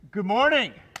Good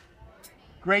morning.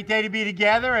 Great day to be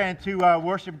together and to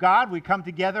worship God. We come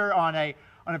together on a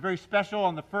very special,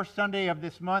 on the first Sunday of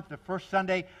this month, the first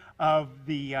Sunday of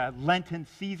the Lenten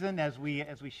season as we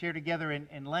share together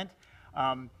in Lent.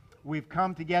 We've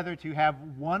come together to have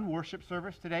one worship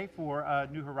service today for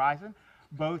New Horizon,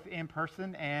 both in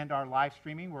person and our live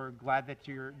streaming. We're glad that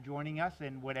you're joining us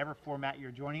in whatever format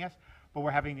you're joining us, but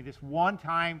we're having this one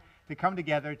time to come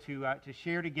together to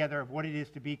share together of what it is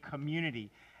to be community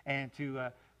and to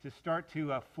start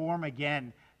to form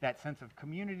again that sense of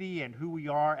community and who we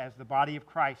are as the body of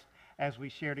Christ as we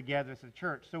share together as a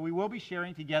church. So we will be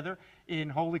sharing together in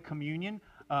Holy Communion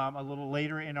a little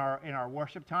later in our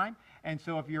worship time. And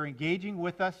so if you're engaging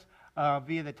with us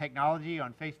via the technology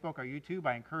on Facebook or YouTube,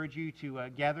 I encourage you to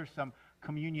gather some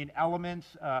communion elements,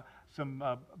 some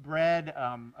bread,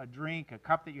 a drink, a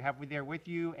cup that you have there with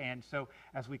you. And so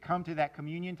as we come to that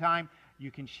communion time, you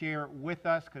can share with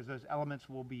us because those elements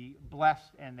will be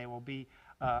blessed and they will be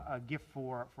a gift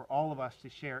for all of us to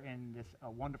share in this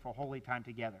wonderful holy time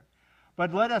together.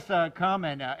 But let us come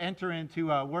and enter into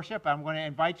worship. I'm going to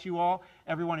invite you all,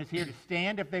 everyone is here to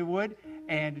stand if they would,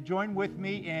 and join with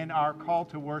me in our call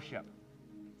to worship.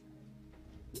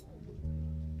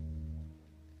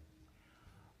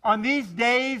 On these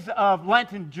days of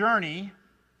Lenten journey,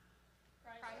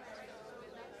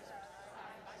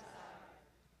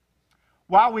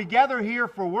 while we gather here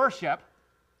for worship,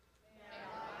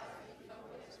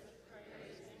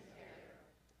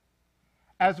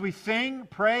 as we sing,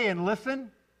 pray, and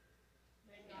listen,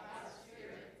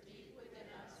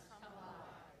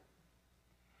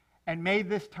 and may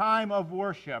this time of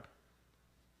worship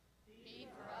be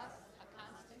for us a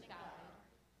constant guide.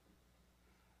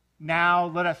 Now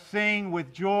let us sing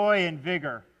with joy and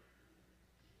vigor.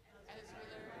 As we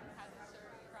learn how to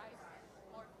serve Christ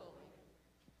more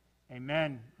fully.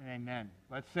 Amen and amen.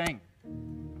 Let's sing.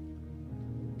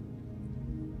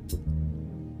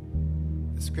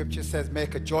 The scripture says,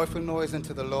 make a joyful noise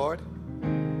unto the Lord.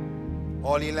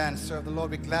 All ye lands, serve the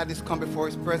Lord with gladness, come before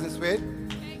his presence with,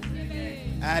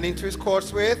 and into his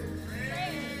courts with.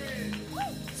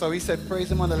 So he said,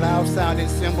 praise him on the loud sounding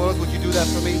cymbals. Would you do that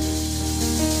for me?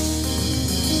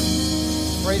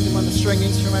 Praise him on the string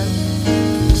instrument.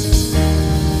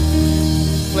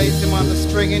 Place him on the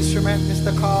string instrument,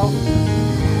 Mr. Carl.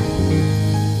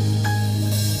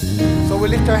 So we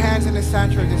lift our hands in the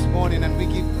sanctuary this morning and we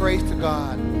give praise to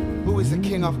God, who is the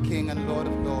King of Kings and Lord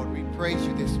of Lords. We praise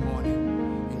you this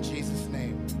morning in Jesus'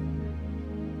 name.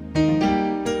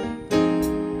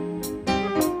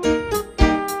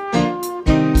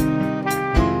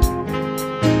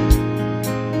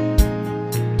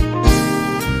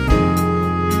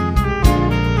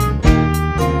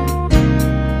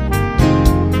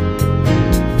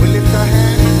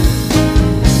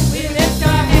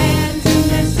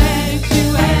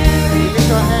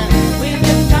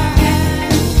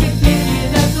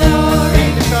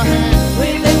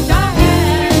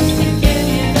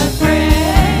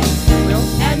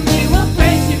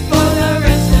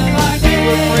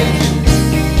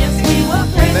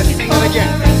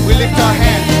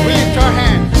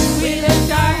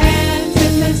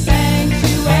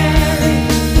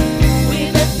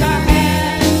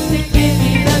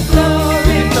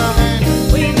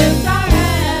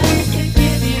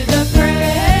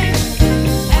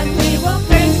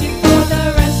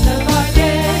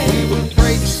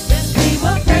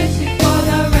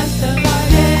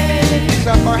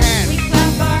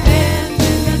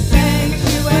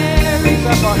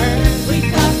 We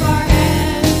clap our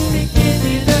hands to give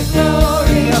you the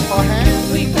glory.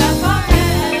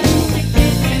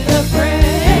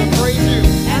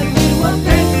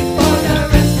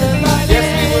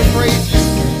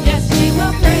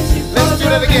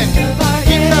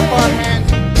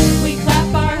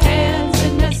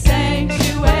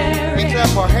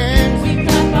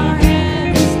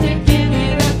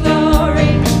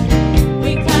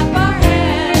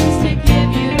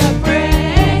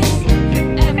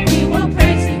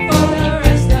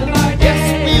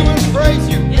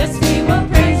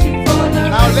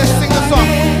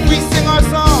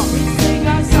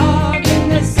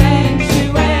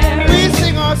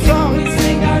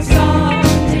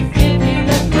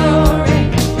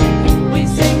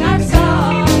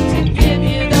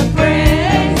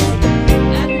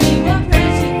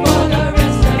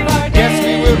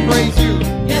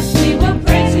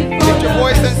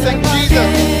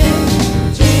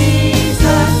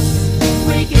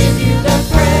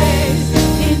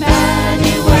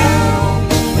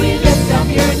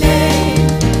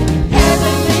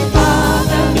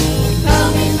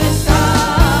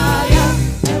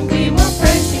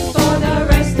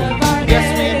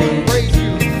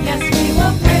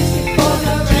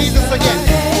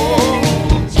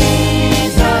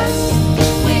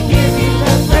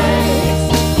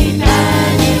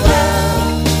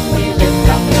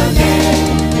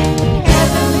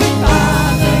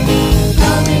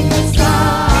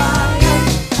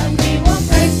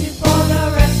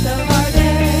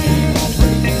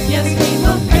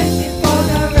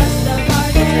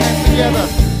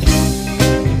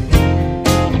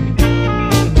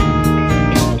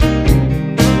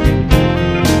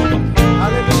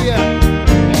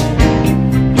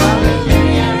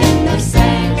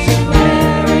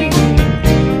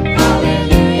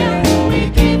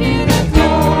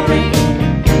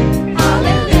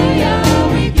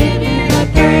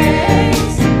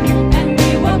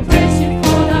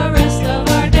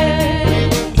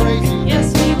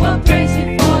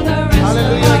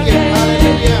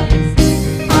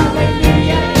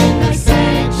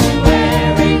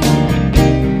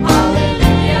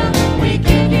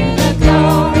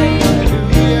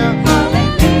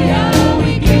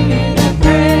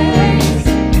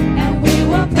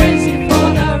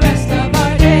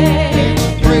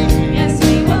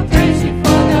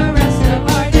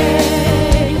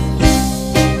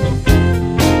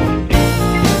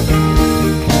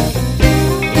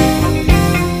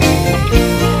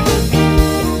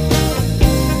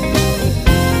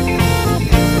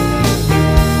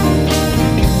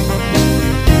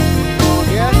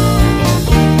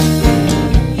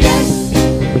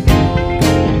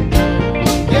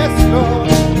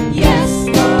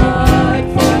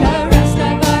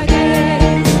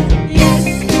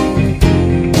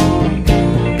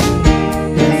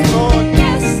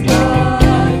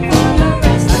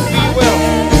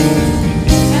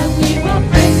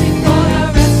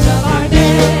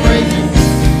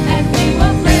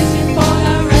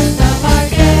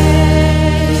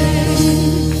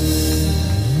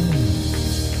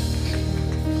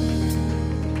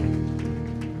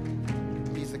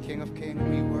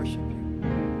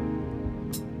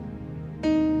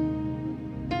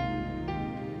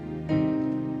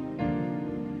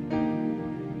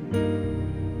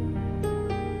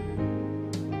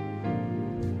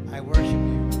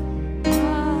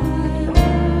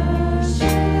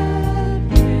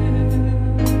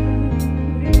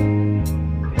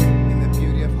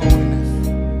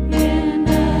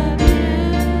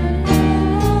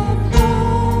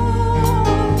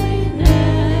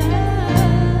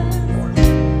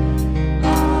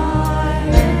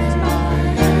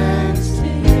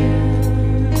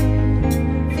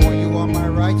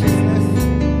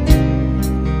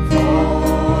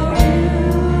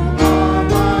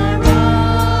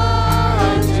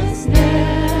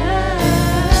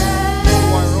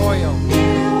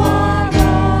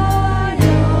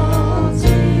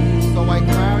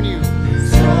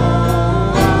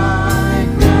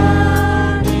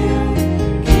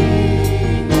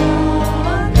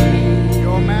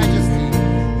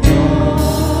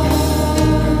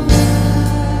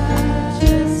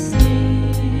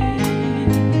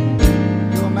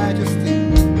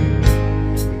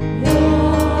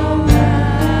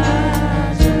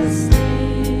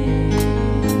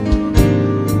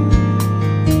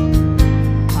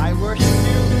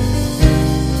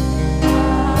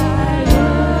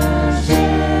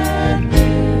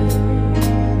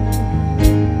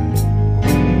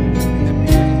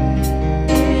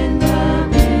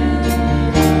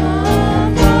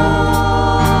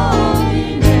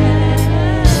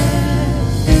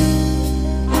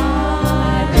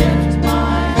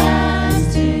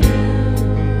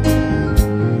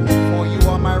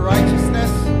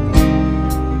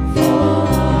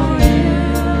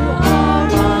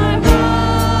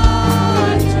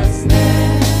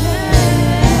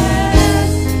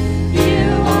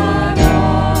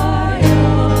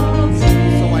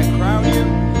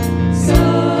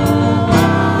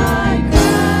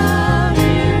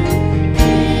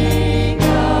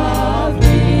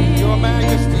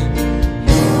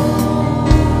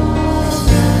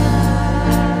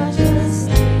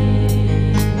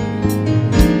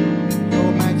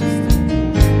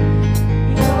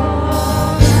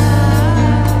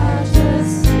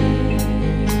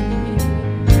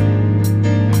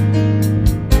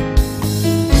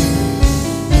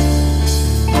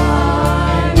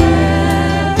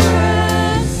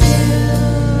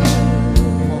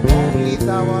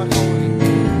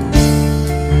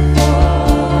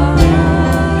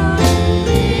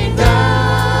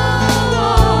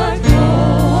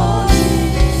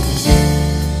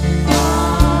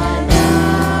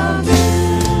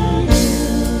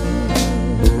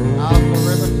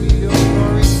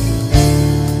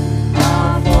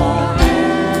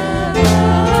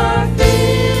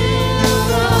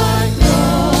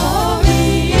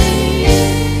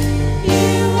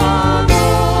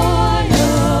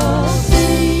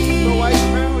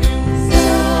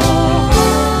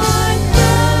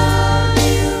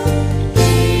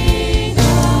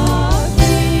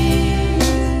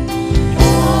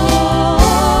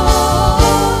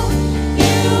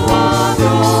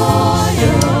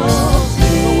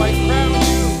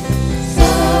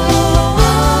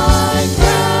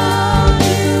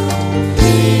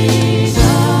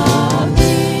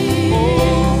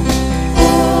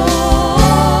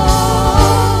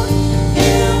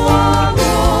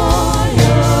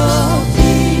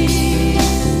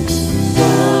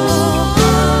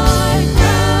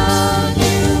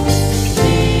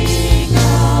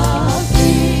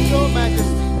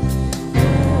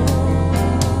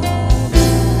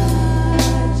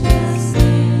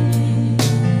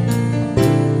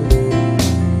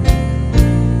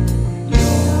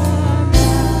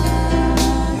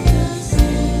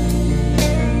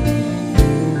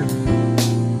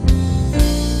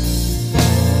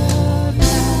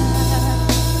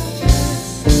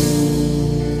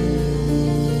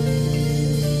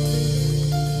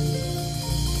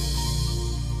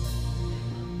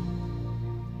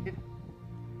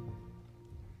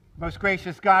 Most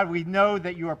gracious God, we know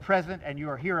that you are present and you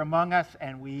are here among us,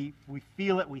 and we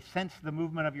feel it. We sense the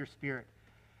movement of your Spirit.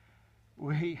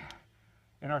 In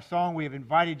our song, we have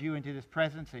invited you into this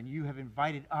presence, and you have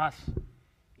invited us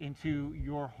into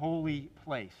your holy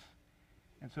place.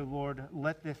 And so, Lord,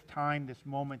 let this time, this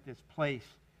moment, this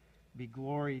place be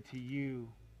glory to you.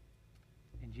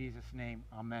 In Jesus' name,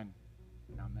 amen.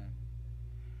 Amen.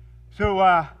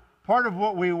 So, part of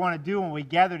what we want to do when we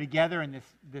gather together in this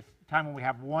time when we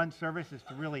have one service is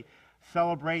to really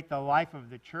celebrate the life of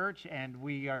the church, and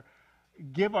we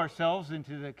give ourselves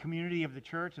into the community of the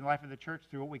church and life of the church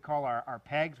through what we call our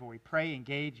pegs, where we pray,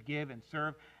 engage, give, and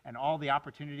serve, and all the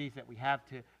opportunities that we have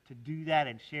to do that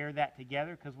and share that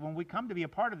together. Because when we come to be a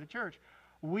part of the church,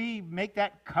 we make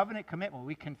that covenant commitment.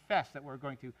 We confess that we're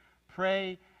going to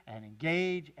pray and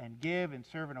engage and give and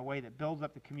serve in a way that builds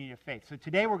up the community of faith. So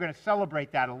today we're going to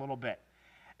celebrate that a little bit.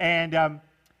 And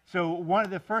so one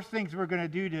of the first things we're going to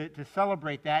do to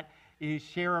celebrate that is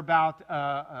share about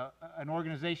an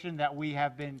organization that we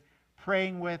have been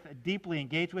praying with, deeply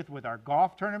engaged with our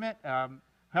golf tournament.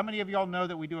 How many of y'all know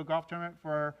that we do a golf tournament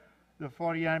for the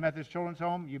Florida United Methodist Children's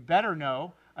Home? You better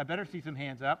know. I better see some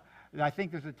hands up. I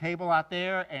think there's a table out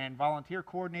there, and volunteer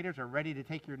coordinators are ready to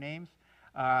take your names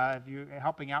if you're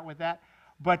helping out with that.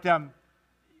 But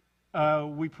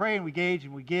we pray and we engage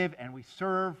and we give and we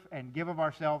serve and give of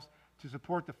ourselves to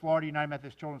support the Florida United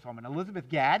Methodist Children's Home. And Elizabeth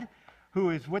Gadd, who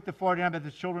is with the Florida United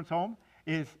Methodist Children's Home,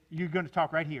 you're going to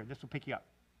talk right here. This will pick you up.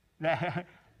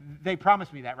 They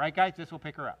promised me that, right, guys? This will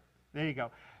pick her up. There you go.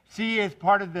 She is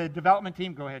part of the development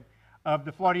team. Go ahead. Of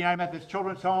the Florida United Methodist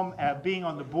Children's Home, being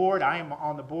on the board. I am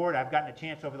on the board. I've gotten a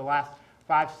chance over the last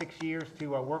 5-6 years to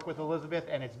work with Elizabeth,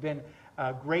 and it's been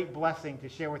a great blessing to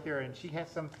share with her, and she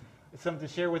has some to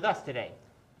share with us today.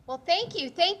 Well, thank you.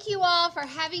 Thank you all for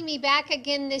having me back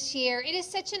again this year. It is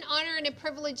such an honor and a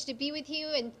privilege to be with you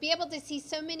and be able to see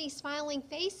so many smiling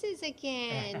faces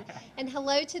again. And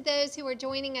hello to those who are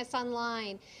joining us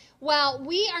online. Well,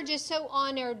 we are just so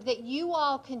honored that you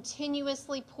all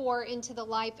continuously pour into the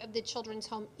life of the Children's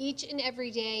Home each and every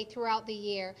day throughout the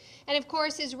year. And of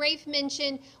course, as Rafe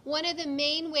mentioned, one of the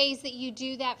main ways that you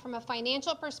do that from a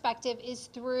financial perspective is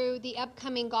through the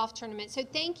upcoming golf tournament. So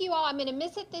thank you all. I'm going to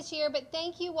miss it this year, but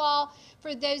thank you all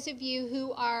for those of you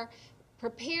who are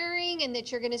preparing and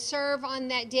that you're going to serve on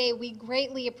that day. We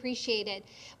greatly appreciate it.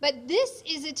 But this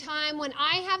is a time when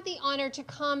I have the honor to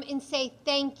come and say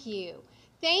thank you.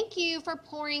 Thank you for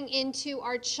pouring into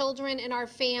our children and our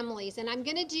families. And I'm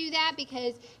going to do that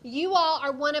because you all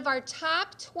are one of our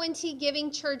top 20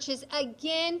 giving churches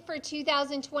again for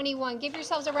 2021. Give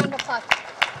yourselves a round of applause.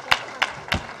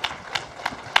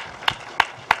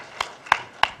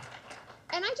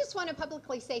 And I just want to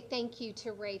publicly say thank you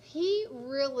to Rafe. He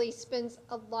really spends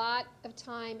a lot of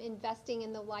time investing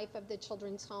in the life of the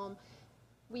Children's Home.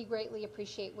 We greatly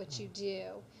appreciate what you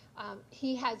do.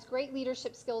 He has great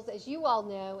leadership skills, as you all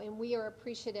know, and we are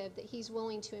appreciative that he's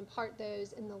willing to impart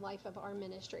those in the life of our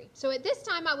ministry. So at this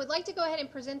time, I would like to go ahead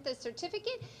and present this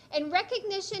certificate. In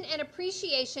recognition and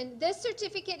appreciation, this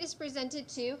certificate is presented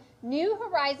to New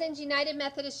Horizons United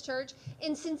Methodist Church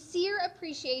in sincere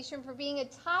appreciation for being a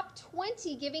top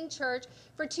 20 giving church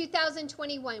for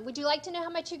 2021. Would you like to know how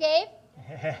much you gave?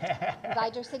 I'm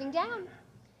glad you're sitting down.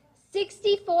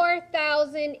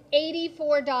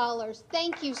 $64,084.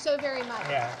 Thank you so very much.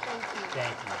 Yeah. Thank you.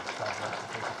 Thank you. God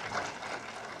bless you.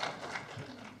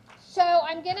 So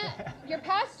your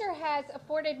pastor has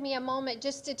afforded me a moment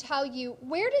just to tell you,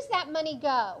 where does that money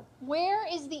go? Where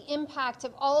is the impact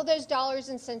of all of those dollars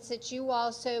and cents that you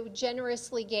all so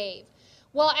generously gave?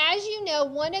 Well, as you know,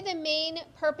 one of the main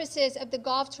purposes of the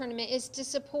golf tournament is to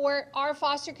support our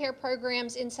foster care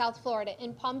programs in South Florida,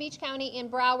 in Palm Beach County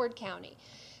and Broward County.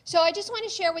 So I just want to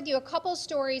share with you a couple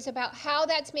stories about how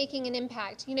that's making an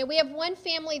impact. You know, we have one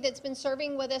family that's been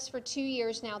serving with us for 2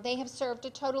 years now. They have served a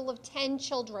total of 10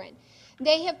 children.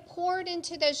 They have poured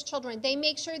into those children. They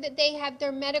make sure that they have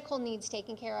their medical needs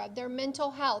taken care of, their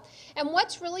mental health. And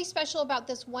what's really special about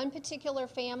this one particular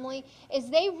family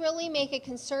is they really make a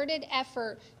concerted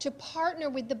effort to partner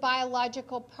with the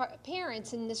biological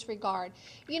parents in this regard.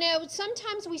 You know,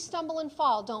 sometimes we stumble and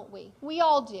fall, don't we? We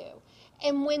all do.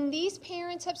 And when these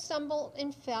parents have stumbled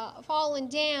and fallen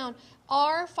down,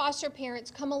 our foster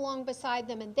parents come along beside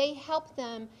them and they help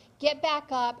them get back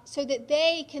up so that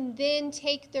they can then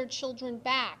take their children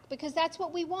back, because that's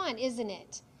what we want, isn't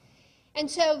it? And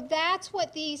so that's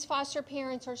what these foster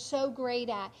parents are so great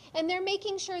at. And they're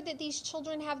making sure that these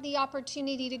children have the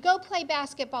opportunity to go play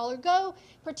basketball or go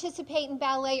participate in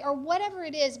ballet or whatever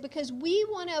it is, because we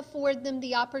want to afford them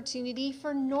the opportunity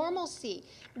for normalcy.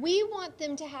 We want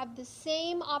them to have the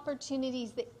same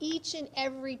opportunities that each and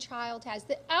every child has,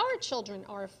 that our children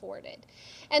are afforded.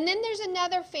 And then there's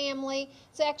another family.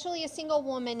 It's actually a single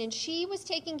woman, and she was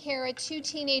taking care of 2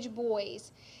 teenage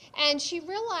boys. And she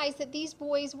realized that these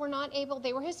boys were not able,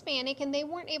 they were Hispanic, and they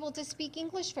weren't able to speak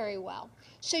English very well.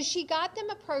 So she got them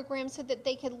a program so that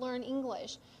they could learn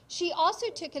English. She also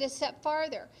took it a step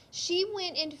farther. She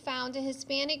went and found a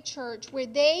Hispanic church where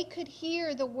they could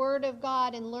hear the Word of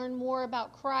God and learn more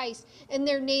about Christ in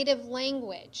their native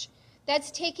language.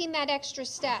 That's taking that extra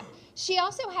step. She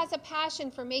also has a passion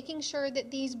for making sure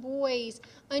that these boys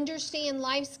understand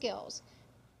life skills,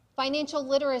 financial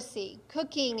literacy,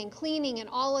 cooking and cleaning and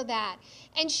all of that.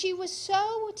 And she was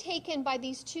so taken by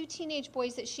these 2 teenage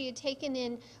boys that she had taken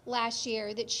in last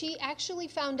year that she actually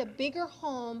found a bigger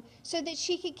home so that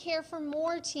she could care for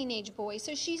more teenage boys.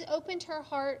 So she's opened her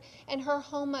heart and her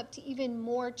home up to even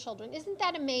more children. Isn't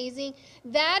that amazing?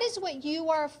 That is what you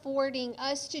are affording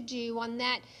us to do on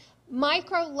that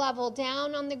micro level,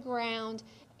 down on the ground,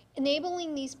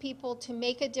 enabling these people to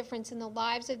make a difference in the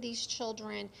lives of these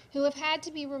children who have had to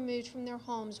be removed from their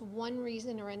homes one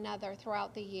reason or another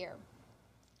throughout the year.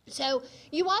 So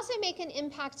you also make an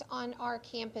impact on our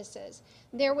campuses.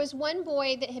 There was one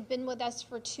boy that had been with us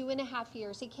for 2.5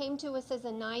 years. He came to us as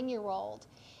a 9-year-old.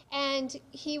 And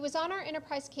he was on our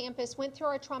Enterprise campus, went through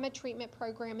our trauma treatment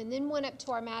program, and then went up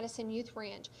to our Madison Youth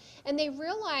Ranch. And they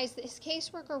realized that his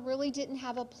caseworker really didn't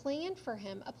have a plan for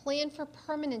him, a plan for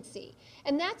permanency.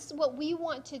 And that's what we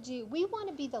want to do. We want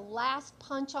to be the last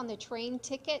punch on the train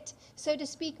ticket, so to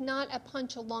speak, not a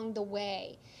punch along the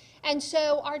way. And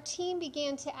so our team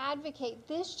began to advocate,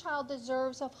 this child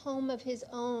deserves a home of his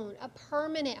own, a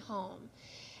permanent home.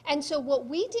 And so what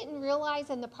we didn't realize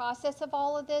in the process of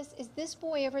all of this is this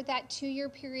boy, over that 2-year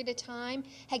period of time,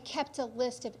 had kept a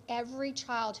list of every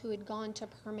child who had gone to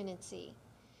permanency.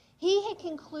 He had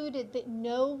concluded that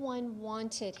no one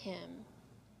wanted him.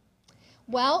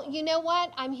 Well, you know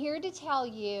what? I'm here to tell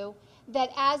you that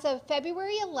as of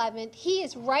February 11th, he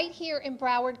is right here in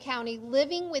Broward County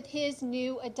living with his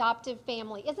new adoptive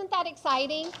family. Isn't that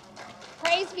exciting?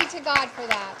 Praise be to God for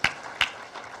that.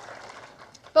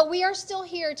 But we are still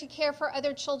here to care for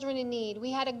other children in need.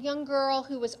 We had a young girl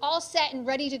who was all set and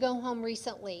ready to go home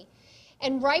recently.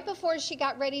 And right before she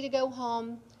got ready to go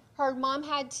home, her mom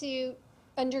had to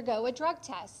undergo a drug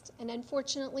test. And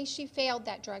unfortunately, she failed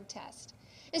that drug test.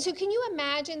 And so can you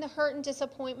imagine the hurt and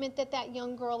disappointment that that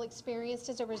young girl experienced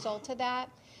as a result of that?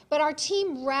 But our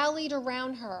team rallied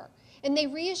around her. And they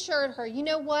reassured her, you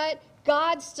know what?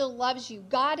 God still loves you.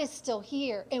 God is still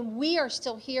here, and we are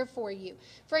still here for you.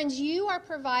 Friends, you are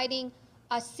providing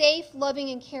a safe, loving,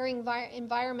 and caring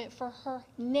environment for her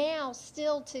now,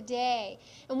 still today.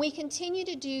 And we continue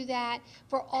to do that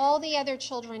for all the other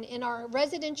children in our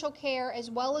residential care,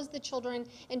 as well as the children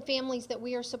and families that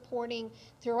we are supporting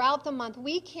throughout the month.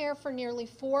 We care for nearly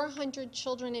 400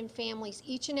 children and families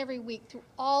each and every week through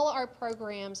all our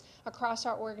programs across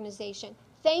our organization.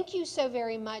 Thank you so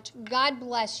very much. God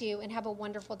bless you, and have a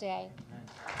wonderful day.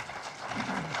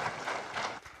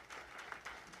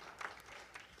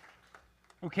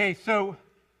 Okay, so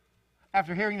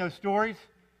after hearing those stories,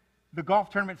 the golf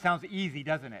tournament sounds easy,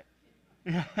 doesn't it?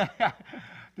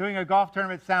 Doing a golf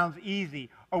tournament sounds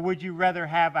easy. Or would you rather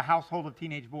have a household of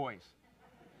teenage boys?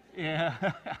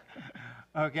 Yeah.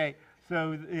 Okay,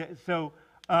 so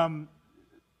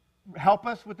help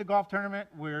us with the golf tournament.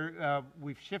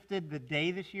 We've shifted the day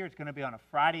this year. It's going to be on a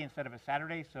Friday instead of a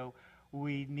Saturday, so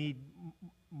we need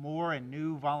more and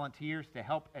new volunteers to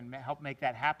help make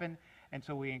that happen. And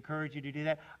so we encourage you to do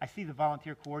that. I see the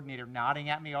volunteer coordinator nodding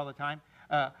at me all the time.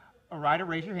 Arida,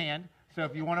 raise your hand. So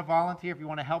if you want to volunteer, if you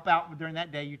want to help out during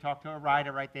that day, you talk to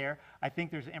Arida right there. I think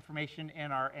there's information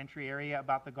in our entry area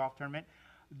about the golf tournament.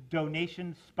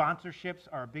 Donation sponsorships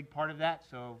are a big part of that,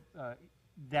 so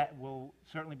that will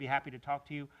certainly be happy to talk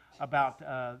to you about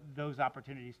those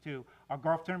opportunities too. Our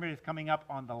golf tournament is coming up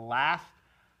on the last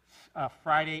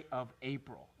Friday of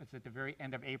April. It's at the very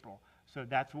end of April. So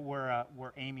that's what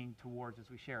we're aiming towards as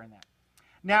we share in that.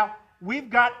 Now, we've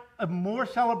got more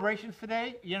celebrations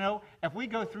today. You know, if we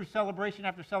go through celebration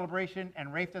after celebration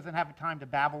and Rafe doesn't have time to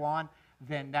babble on,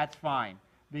 then that's fine,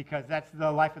 because that's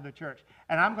the life of the church.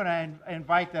 And I'm going to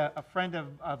invite a friend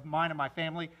of mine and my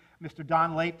family, Mr.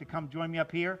 Don Lape, to come join me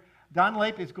up here. Don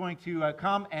Lape is going to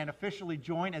come and officially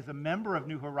join as a member of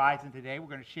New Horizon today. We're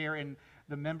going to share in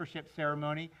the membership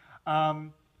ceremony.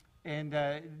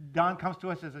 Don comes to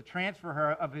us as a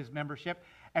transfer of his membership,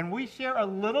 and we share a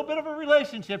little bit of a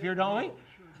relationship here, don't we?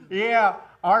 Yeah,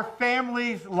 our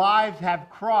families' lives have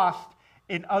crossed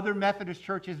in other Methodist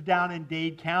churches down in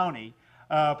Dade County.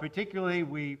 Particularly,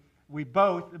 we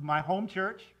both, my home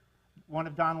church, one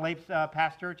of Don Lape's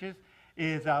past churches,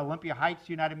 is Olympia Heights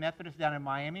United Methodist down in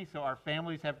Miami, so our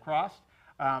families have crossed.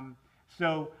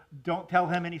 So don't tell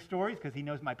him any stories because he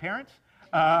knows my parents.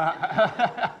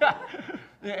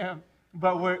 Yeah,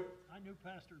 but I knew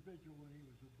Pastor Vigil when he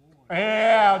was a boy.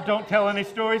 yeah, don't tell any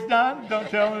stories, Don. Don't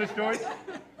tell any stories.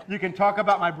 You can talk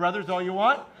about my brothers all you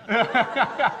want.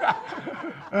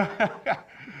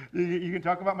 You can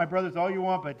talk about my brothers all you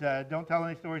want, but don't tell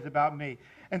any stories about me.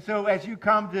 And so as you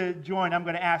come to join, I'm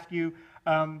going to ask you,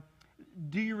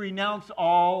 do you renounce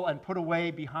all and put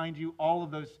away behind you all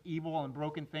of those evil and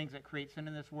broken things that create sin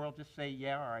in this world? Just say,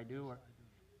 yeah, or I do. Or,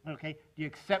 okay. Do you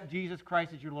accept Jesus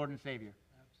Christ as your Lord and Savior?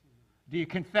 Absolutely. Do you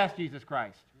confess Jesus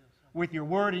Christ with your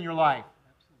word in your life?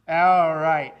 Absolutely. All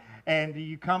right. And do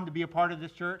you come to be a part of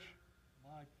this church?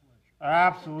 My pleasure.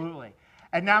 Absolutely.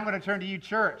 And now I'm going to turn to you,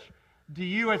 church. Do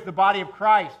you, as the body of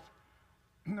Christ,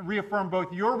 reaffirm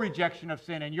both your rejection of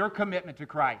sin and your commitment to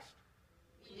Christ?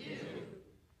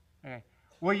 Okay.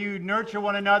 Will you nurture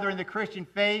one another in the Christian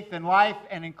faith and life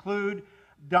and include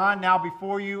Don now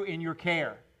before you in your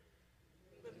care?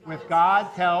 With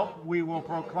God's help, we will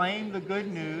proclaim the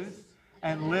good news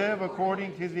and live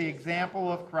according to the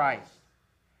example of Christ.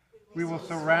 We will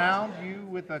surround you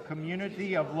with a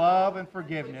community of love and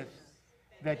forgiveness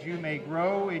that you may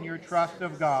grow in your trust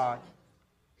of God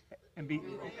and be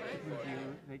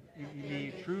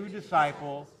a true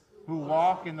disciple who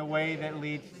walk in the way that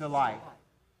leads to life.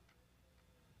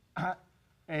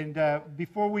 And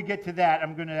before we get to that,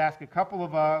 I'm going to ask a couple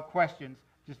of questions.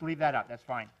 Just leave that up. That's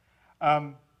fine.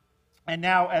 And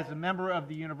now, as a member of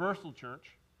the Universal Church,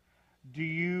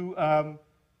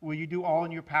 will you do all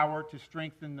in your power to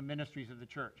strengthen the ministries of the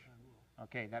church?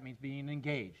 Okay, that means being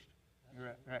engaged.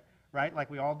 Right? Like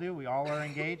we all do. We all are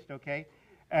engaged, okay?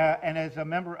 And as a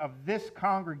member of this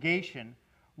congregation,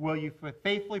 will you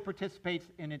faithfully participate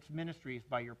in its ministries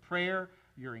by your prayer,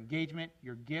 your engagement,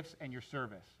 your gifts, and your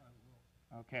service? I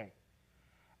will. Okay.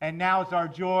 And now it's our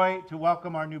joy to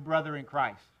welcome our new brother in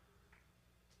Christ.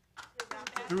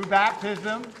 Through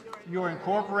baptism, you're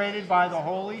incorporated by the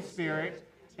Holy Spirit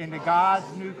into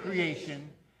God's new creation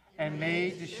and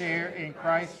made to share in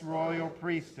Christ's royal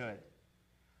priesthood.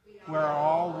 We're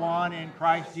all one in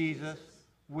Christ Jesus.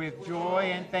 With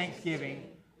joy and thanksgiving,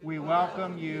 we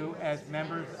welcome you as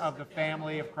members of the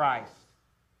family of Christ.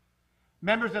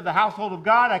 Members of the household of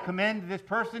God, I commend this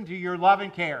person to your love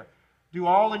and care. Do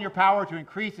all in your power to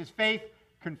increase his faith,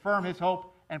 confirm his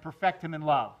hope, and perfect him in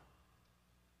love.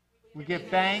 We give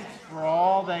thanks for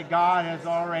all that God has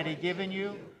already given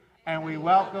you, and we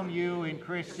welcome you in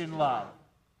Christian love.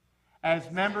 As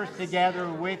members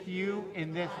together with you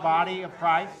in this body of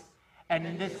Christ and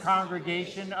in this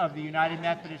congregation of the United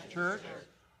Methodist Church,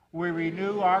 we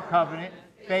renew our covenant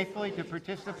faithfully to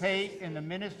participate in the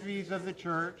ministries of the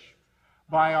church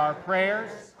by our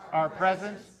prayers, our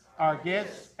presence, our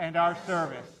gifts, and our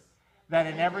service, that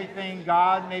in everything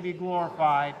God may be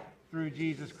glorified through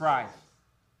Jesus Christ.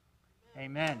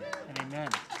 Amen and amen.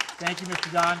 Thank you,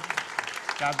 Mr. Don.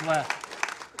 God bless.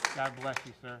 God bless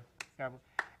you, sir. God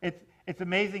bless. It's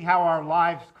amazing how our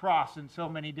lives cross in so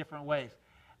many different ways.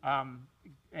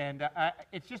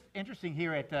 It's just interesting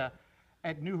here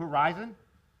at New Horizon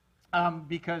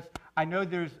because I know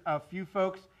there's a few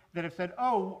folks that have said,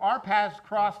 oh, our paths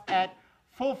crossed at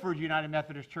Fulford United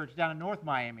Methodist Church down in North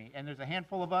Miami, and there's a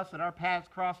handful of us that our paths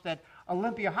crossed at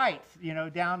Olympia Heights,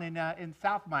 down in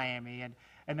South Miami,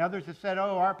 and others have said,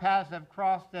 oh, our paths have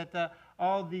crossed at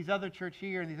all these other church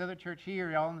here and these other church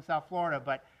here, all in South Florida,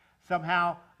 but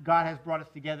somehow God has brought us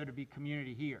together to be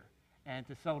community here and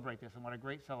to celebrate this, and what a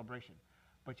great celebration.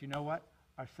 But you know what?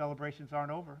 Our celebrations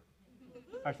aren't over.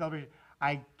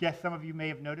 I guess some of you may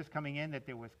have noticed coming in that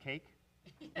there was cake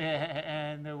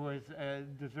and there was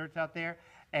desserts out there,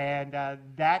 and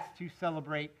that's to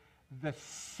celebrate the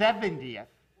 70th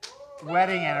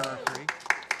wedding anniversary.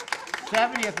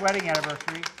 70th wedding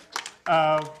anniversary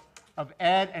of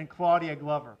Ed and Claudia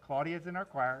Glover. Claudia's in our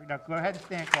choir. Now go ahead and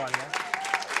stand, Claudia.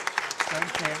 Go ahead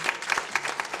and stand.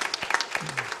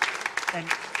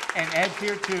 And Ed's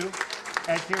here too.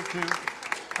 Ed's here too.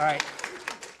 All right.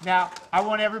 Now, I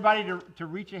want everybody to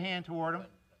reach a hand toward them.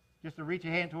 Just to reach a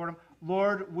hand toward them.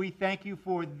 Lord, we thank you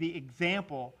for the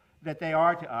example that they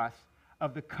are to us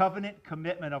of the covenant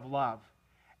commitment of love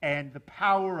and the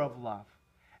power of love.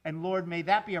 And Lord, may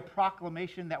that be a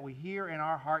proclamation that we hear in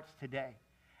our hearts today.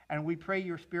 And we pray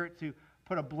your Spirit to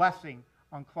put a blessing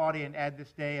on Claudia and Ed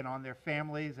this day and on their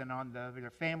families and on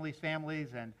their families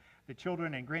and the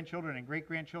children and grandchildren and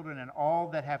great-grandchildren and all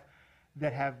that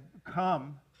have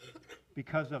come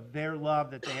because of their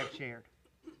love that they have shared.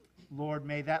 Lord,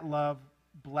 may that love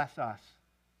bless us,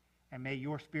 and may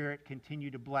your Spirit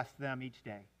continue to bless them each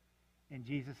day. In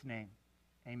Jesus' name,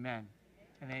 amen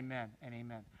and amen and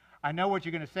amen. I know what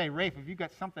you're going to say. Rafe, have you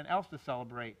got something else to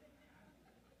celebrate?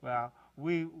 Well,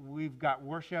 we've got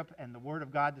worship and the Word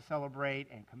of God to celebrate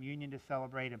and communion to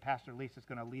celebrate, and Pastor Lisa's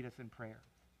going to lead us in prayer.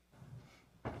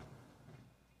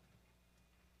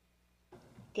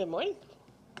 Good morning.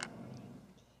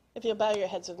 If you'll bow your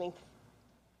heads with me.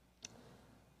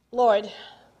 Lord,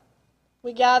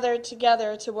 we gather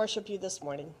together to worship you this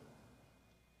morning.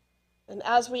 And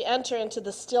as we enter into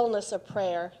the stillness of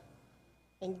prayer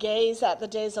and gaze at the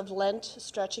days of Lent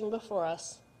stretching before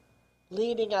us,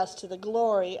 leading us to the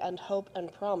glory and hope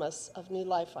and promise of new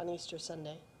life on Easter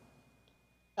Sunday.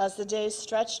 As the days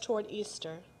stretch toward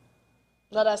Easter,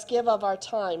 let us give of our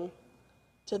time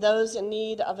to those in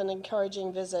need of an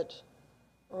encouraging visit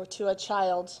or to a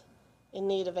child in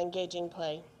need of engaging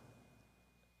play.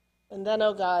 And then,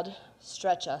 O God,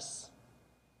 stretch us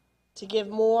to give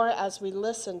more as we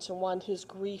listen to one whose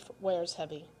grief wears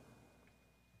heavy.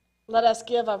 Let us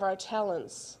give of our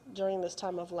talents during this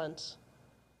time of Lent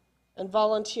and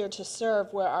volunteer to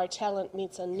serve where our talent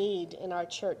meets a need in our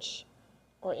church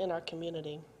or in our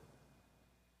community.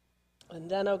 And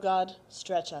then, O God,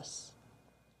 stretch us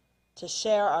to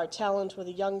share our talent with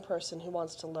a young person who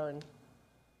wants to learn.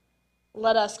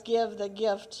 Let us give the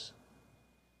gift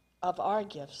of our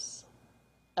gifts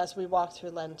as we walk through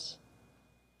Lent,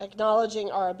 acknowledging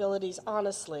our abilities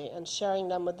honestly and sharing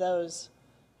them with those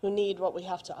who need what we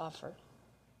have to offer.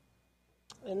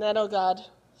 And then, O God,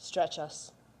 stretch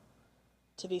us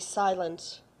to be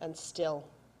silent and still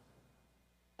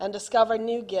and discover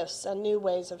new gifts and new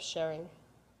ways of sharing.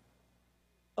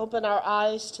 Open our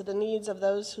eyes to the needs of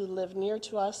those who live near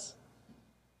to us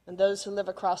and those who live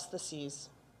across the seas.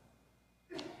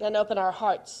 Then open our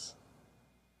hearts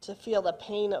to feel the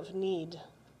pain of need,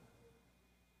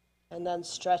 and then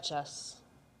stretch us.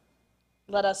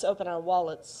 Let us open our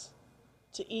wallets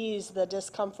to ease the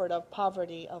discomfort of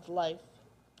poverty of life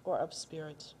or of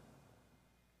spirit.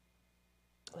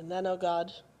 And then, O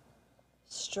God,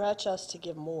 stretch us to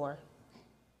give more.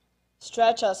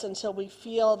 Stretch us until we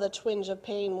feel the twinge of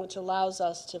pain which allows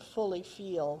us to fully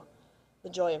feel the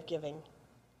joy of giving.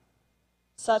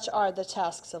 Such are the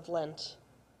tasks of Lent,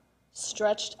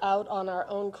 stretched out on our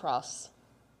own cross,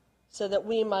 so that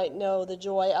we might know the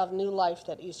joy of new life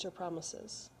that Easter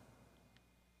promises.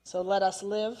 So let us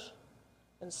live,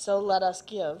 and so let us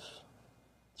give,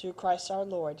 through Christ our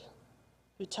Lord,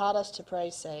 who taught us to pray,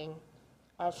 saying,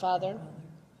 Our Father,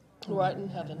 who art in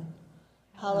heaven,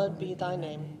 hallowed be thy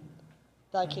name.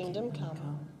 Thy kingdom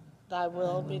come, thy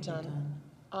will be done,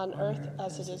 on earth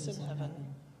as it is in heaven.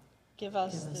 Give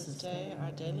us this day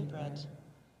our daily bread,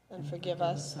 and forgive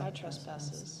us our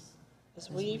trespasses, as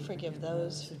we forgive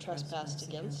those who trespass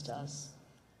against us.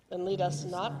 And lead us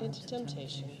not into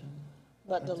temptation,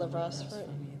 but deliver us from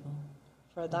evil.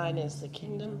 For thine is the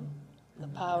kingdom, the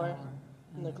power,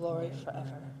 and the glory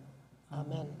forever.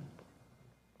 Amen.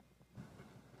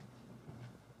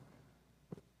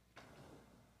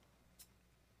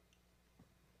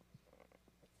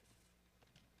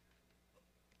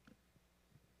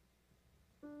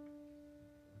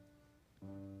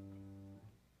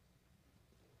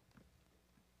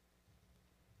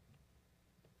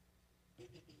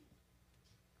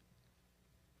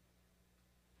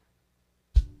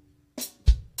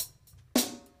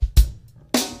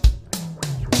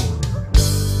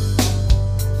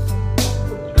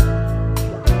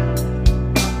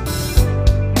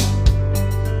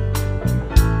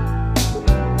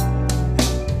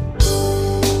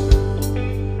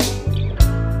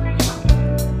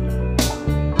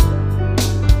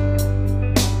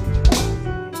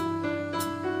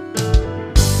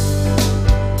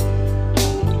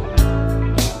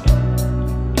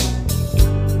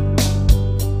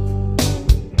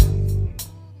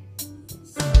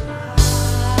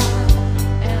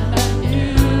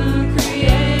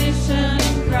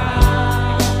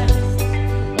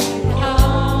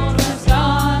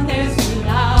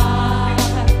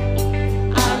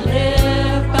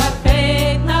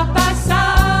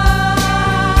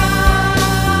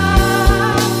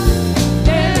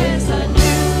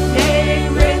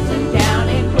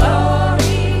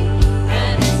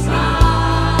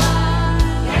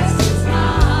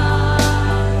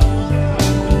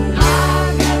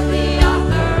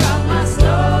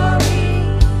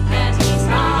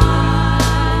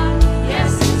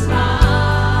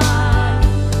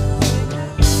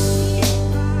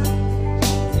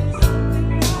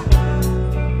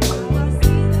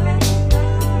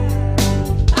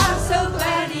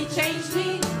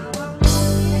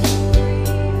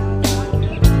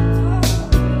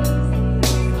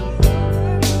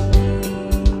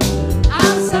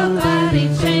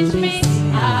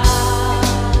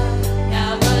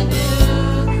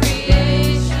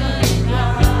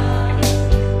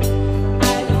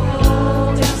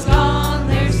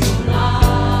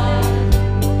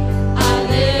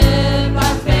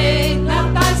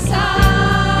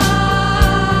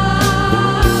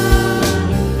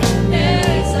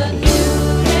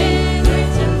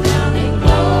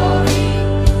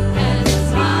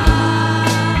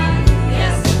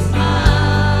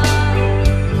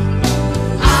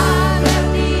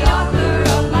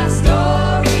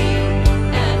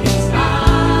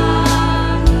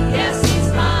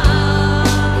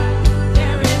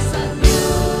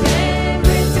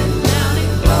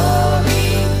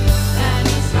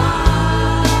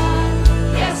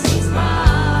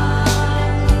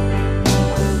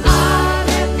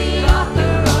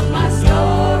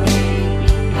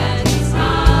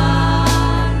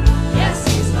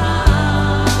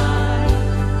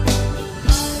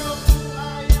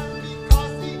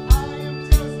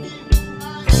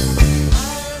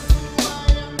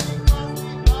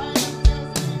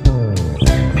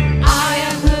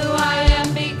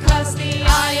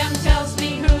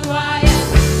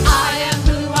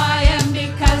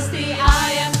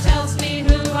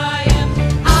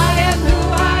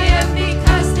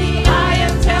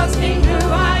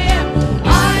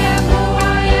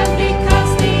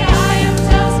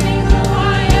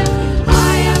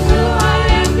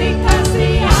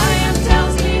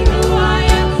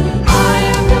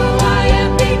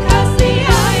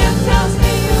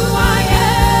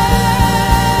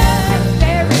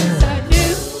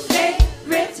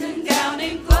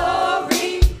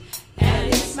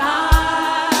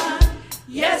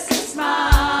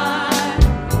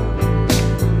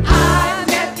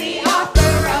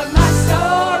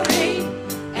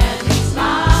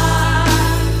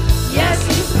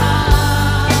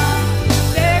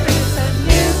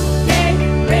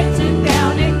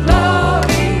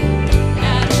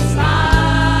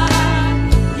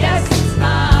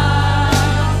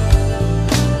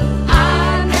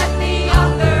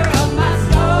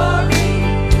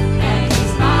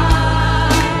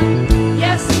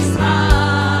 Yes, he's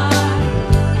mine.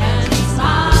 And he's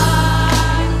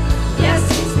mine. Yes,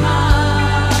 he's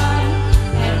mine.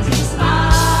 And he's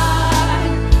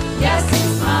mine. Yes,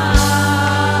 he's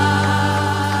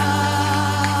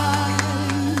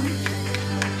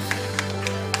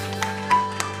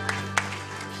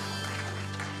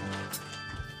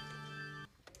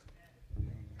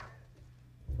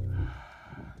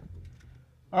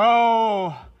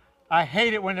Oh, I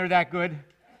hate it when they're that good.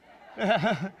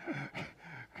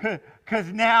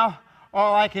 Because now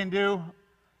all I can do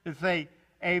is say,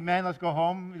 amen, let's go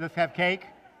home, let's have cake.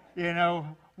 You know,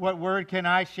 what word can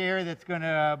I share that's going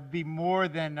to be more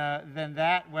than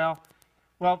that? Well,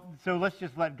 so let's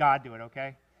just let God do it,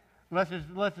 okay? Let's just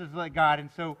let God. And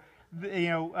so,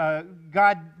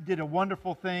 God did a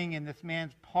wonderful thing in this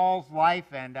man's Paul's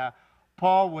life, and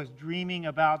Paul was dreaming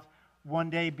about one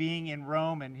day being in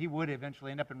Rome, and he would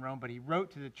eventually end up in Rome, but he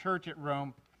wrote to the church at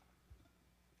Rome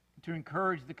to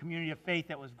encourage the community of faith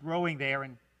that was growing there,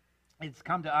 and it's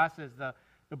come to us as the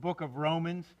book of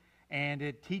Romans, and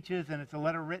it teaches, and it's a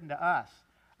letter written to us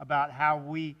about how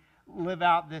we live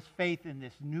out this faith in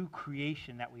this new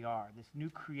creation that we are, this new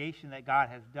creation that God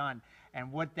has done,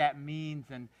 and what that means,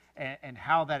 and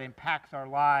how that impacts our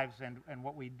lives, and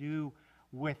what we do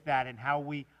with that, and how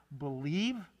we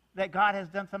believe that God has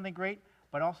done something great,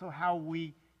 but also how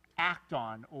we act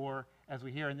on, or as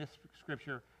we hear in this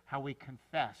scripture, how we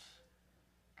confess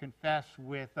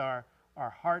with our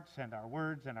hearts and our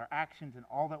words and our actions and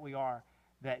all that we are,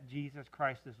 that Jesus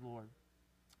Christ is Lord.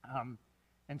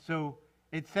 And so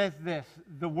it says this,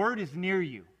 the word is near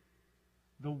you.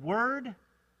 The word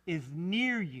is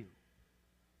near you.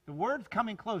 The word's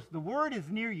coming close. The word is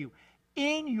near you,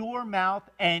 in your mouth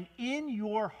and in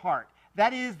your heart.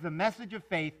 That is the message of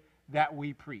faith that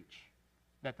we preach,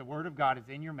 that the word of God is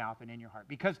in your mouth and in your heart.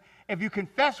 Because if you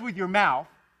confess with your mouth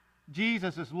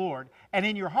Jesus is Lord, and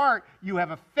in your heart you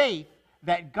have a faith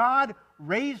that God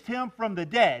raised him from the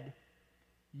dead,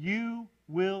 you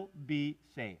will be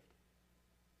saved.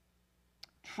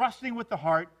 Trusting with the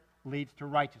heart leads to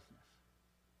righteousness,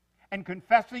 and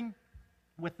confessing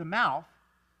with the mouth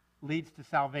leads to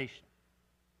salvation.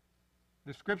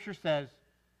 The scripture says,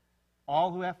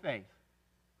 all who have faith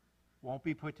won't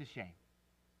be put to shame.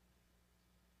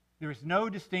 There is no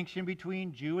distinction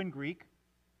between Jew and Greek,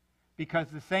 because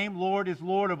the same Lord is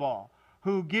Lord of all,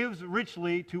 who gives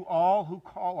richly to all who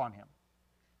call on him.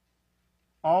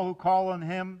 All who call on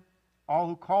him, all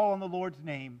who call on the Lord's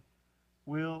name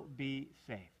will be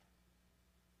saved.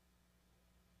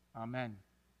 Amen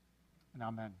and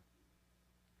amen.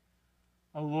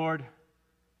 Oh Lord,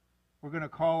 we're going to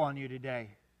call on you today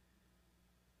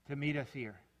to meet us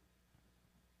here,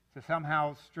 to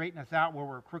somehow straighten us out where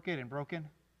we're crooked and broken,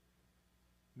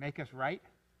 make us right,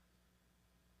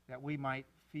 that we might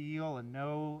feel and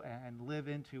know and live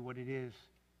into what it is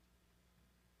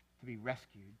to be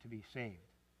rescued, to be saved.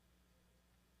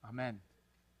 Amen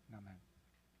and amen.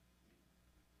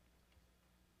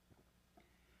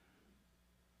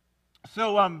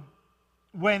 So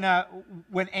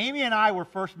when Amy and I were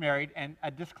first married, and a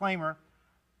disclaimer,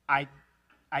 I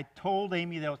told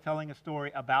Amy that I was telling a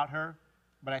story about her,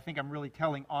 but I think I'm really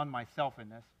telling on myself in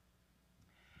this.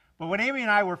 But when Amy and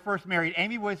I were first married,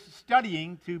 Amy was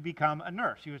studying to become a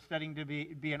nurse. She was studying to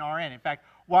be an RN. In fact,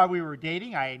 while we were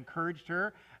dating, I encouraged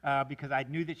her because I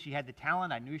knew that she had the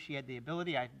talent. I knew she had the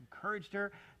ability. I encouraged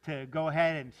her to go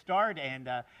ahead and start, and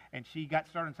she got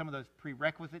started on some of those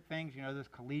prerequisite things, you know, those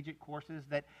collegiate courses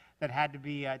that had to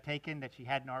be taken that she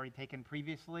hadn't already taken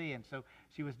previously. And so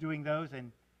she was doing those,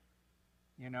 and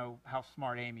you know how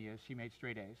smart Amy is. She made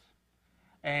straight A's.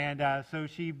 And so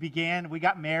we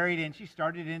got married, and she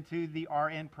started into the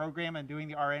RN program and doing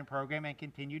the RN program and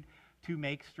continued to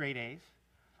make straight A's.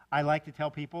 I like to tell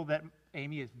people that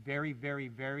Amy is very, very,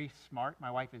 very smart.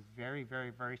 My wife is very, very,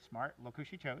 very smart. Look who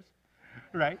she chose,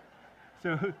 right?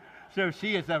 So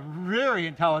she is a very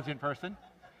intelligent person.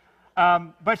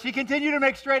 But she continued to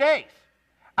make straight A's.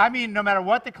 I mean, no matter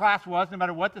what the class was, no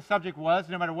matter what the subject was,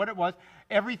 no matter what it was,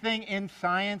 everything in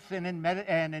science and in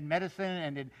medicine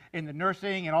and in the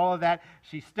nursing and all of that,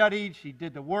 she studied, she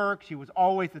did the work, she was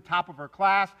always the top of her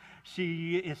class.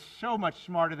 She is so much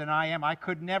smarter than I am. I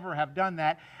could never have done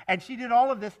that. And she did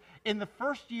all of this in the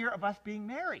first year of us being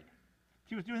married.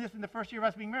 She was doing this in the first year of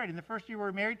us being married. In the first year we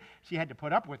were married, she had to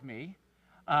put up with me.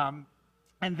 And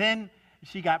then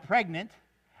she got pregnant.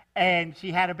 And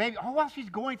she had a baby. Oh, while she's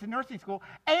going to nursing school.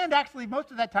 And actually,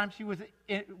 most of that time, she was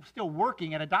still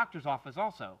working at a doctor's office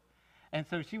also. And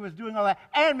so she was doing all that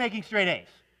and making straight A's.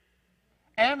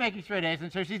 and making straight A's.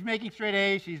 And so she's making straight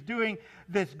A's. She's doing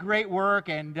this great work,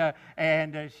 and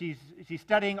she's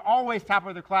studying, always top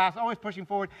of the class, always pushing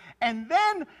forward. And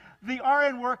then the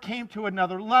RN work came to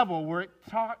another level where it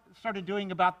started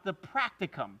doing about the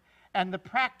practicum and the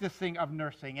practicing of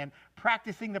nursing and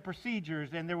practicing the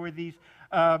procedures. And there were these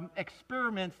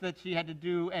experiments that she had to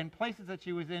do and places that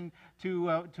she was in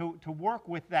to work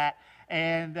with that,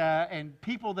 and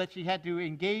people that she had to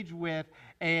engage with.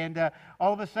 And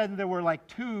all of a sudden there were like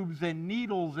tubes and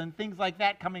needles and things like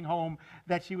that coming home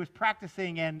that she was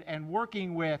practicing and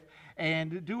working with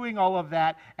and doing all of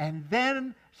that. And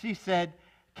then she said,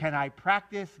 "Can I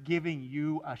practice giving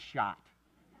you a shot?"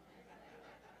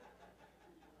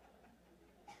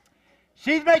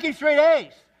 She's making straight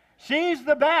A's. She's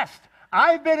the best.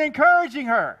 I've been encouraging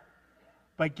her.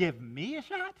 But give me a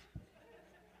shot?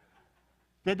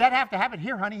 Did that have to happen?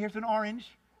 Here, honey, here's an orange.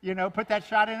 Put that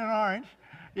shot in an orange.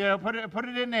 Put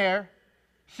it in there.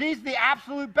 She's the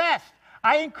absolute best.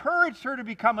 I encouraged her to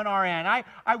become an RN.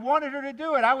 I wanted her to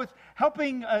do it. I was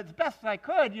helping as best as I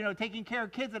could, taking care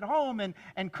of kids at home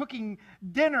and cooking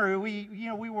dinner. We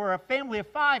were a family of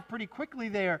 5 pretty quickly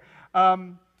there.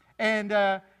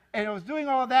 And I was doing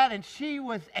all of that, and she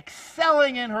was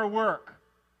excelling in her work.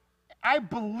 I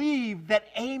believe that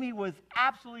Amy was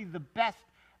absolutely the best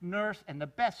nurse and the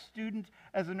best student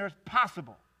as a nurse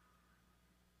possible.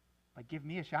 But give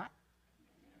me a shot?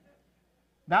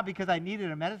 Not because I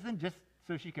needed a medicine, just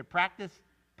so she could practice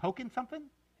poking something?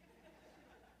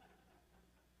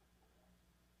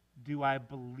 Do I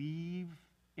believe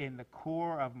in the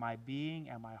core of my being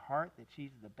and my heart that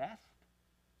she's the best?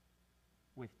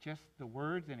 With just the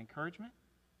words and encouragement?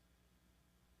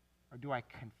 Or do I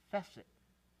confess it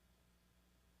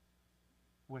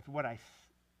with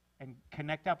and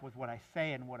connect up with what I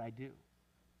say and what I do?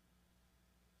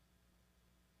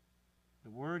 The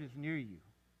word is near you.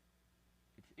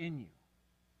 It's in you.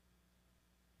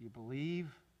 You believe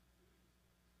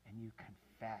and you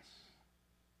confess.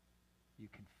 You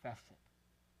confess it.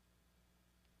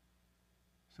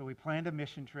 So we planned a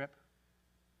mission trip.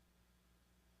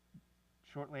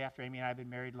 Shortly after Amy and I had been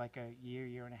married, like a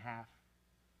year and a half.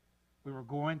 We were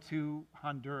going to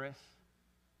Honduras,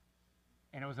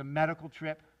 and it was a medical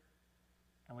trip,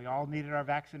 and we all needed our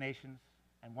vaccinations.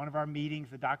 And one of our meetings,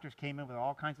 the doctors came in with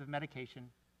all kinds of medication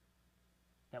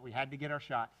that we had to get our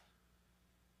shots.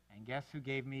 And guess who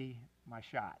gave me my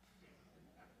shots?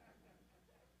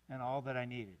 And all that I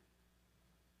needed.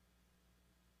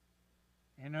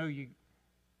 You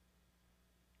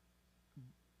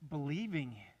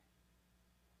believing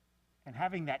and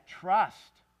having that trust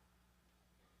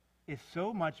is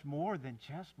so much more than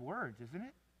just words, isn't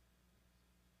it?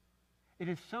 It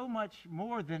is so much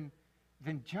more than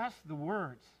just the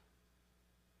words.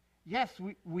 Yes,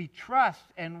 we trust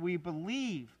and we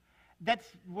believe. That's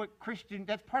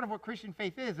part of what Christian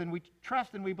faith is, and we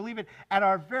trust and we believe it at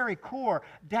our very core,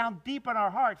 down deep in our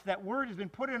hearts. That word has been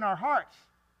put in our hearts.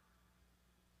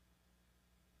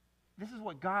 This is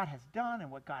what God has done and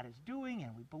what God is doing,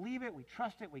 and we believe it, we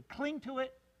trust it, we cling to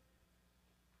it,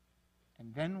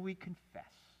 and then we confess.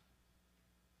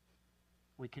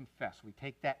 We confess. We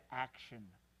take that action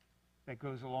that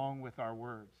goes along with our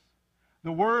words.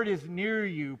 The word is near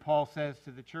you, Paul says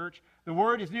to the church. The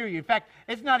word is near you. In fact,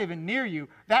 it's not even near you.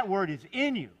 That word is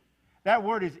in you. That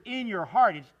word is in your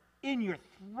heart. It's in your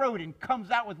throat and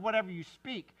comes out with whatever you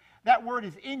speak. That word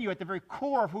is in you at the very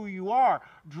core of who you are,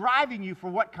 driving you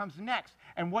for what comes next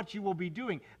and what you will be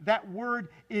doing. That word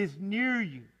is near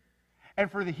you.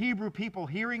 And for the Hebrew people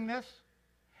hearing this,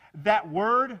 that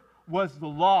word was the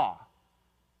law.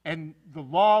 And the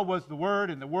law was the word,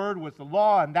 and the word was the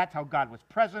law, and that's how God was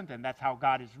present, and that's how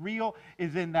God is real,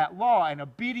 is in that law. And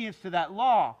obedience to that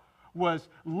law was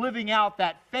living out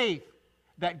that faith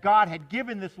that God had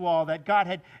given this law, that God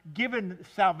had given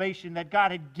salvation, that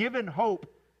God had given hope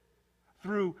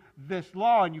through this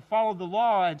law, and you followed the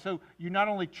law, and so you not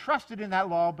only trusted in that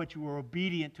law, but you were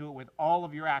obedient to it with all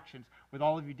of your actions, with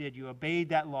all of you did. You obeyed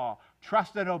that law.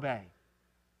 Trust and obey.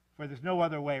 For there's no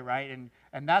other way, right?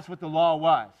 And that's what the law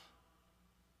was.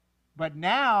 But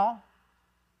now,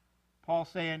 Paul's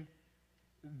saying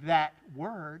that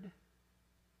word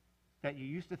that you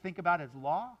used to think about as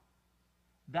law,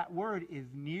 that word is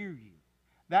near you.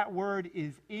 That word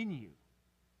is in you.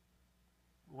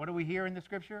 What do we hear in the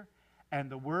scripture? And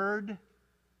the word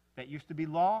that used to be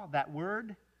law, that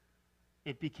word,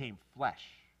 it became flesh.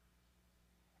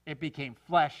 It became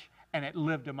flesh and it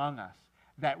lived among us.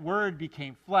 That word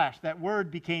became flesh. That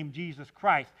word became Jesus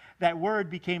Christ. That word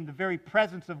became the very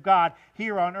presence of God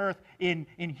here on earth in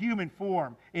human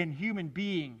form, in human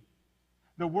being.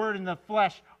 The Word and the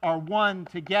flesh are one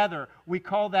together. We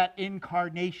call that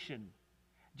incarnation.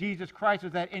 Jesus Christ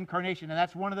was that incarnation, and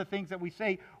that's one of the things that we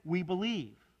say we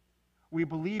believe. We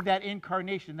believe that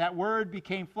incarnation. That Word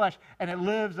became flesh, and it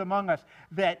lives among us.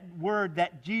 That Word,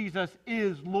 that Jesus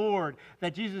is Lord.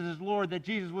 That Jesus is Lord. That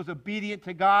Jesus was obedient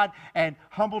to God and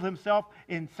humbled himself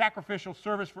in sacrificial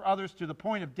service for others to the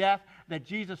point of death. That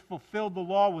Jesus fulfilled the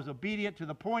law, was obedient to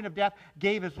the point of death,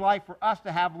 gave his life for us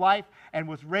to have life, and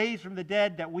was raised from the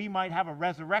dead that we might have a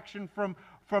resurrection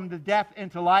from the death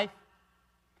into life.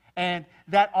 And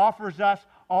that offers us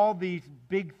all these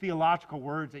big theological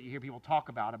words that you hear people talk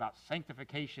about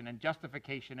sanctification and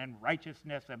justification and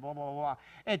righteousness and blah, blah, blah.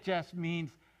 It just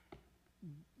means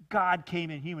God came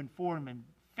in human form and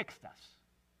fixed us,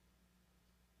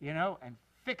 and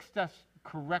fixed us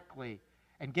correctly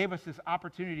and gave us this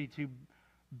opportunity to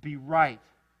be right.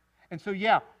 And so,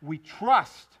 yeah, we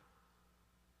trust,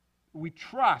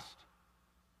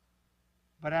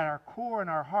 but at our core and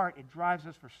our heart, it drives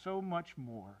us for so much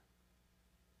more.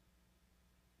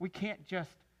 We can't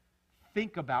just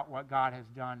think about what God has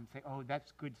done and say, oh,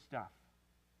 that's good stuff.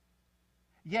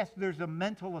 Yes, there's a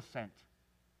mental assent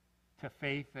to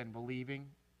faith and believing,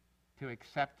 to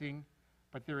accepting,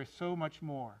 but there is so much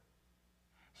more.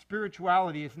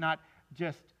 Spirituality is not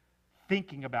just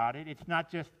thinking about it. It's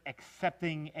not just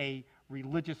accepting a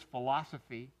religious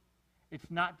philosophy. It's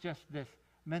not just this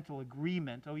mental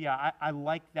agreement. Oh, yeah, I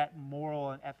like that moral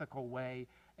and ethical way,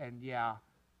 and yeah,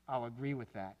 I'll agree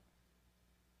with that.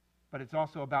 But it's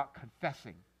also about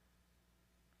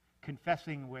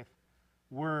confessing with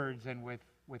words and with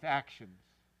actions.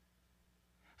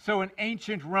 So in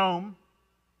ancient Rome,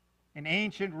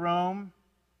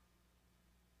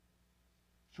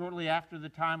 shortly after the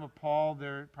time of Paul,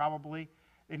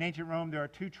 in ancient Rome, there are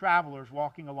two travelers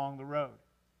walking along the road.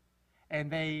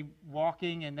 And they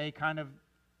kind of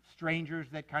strangers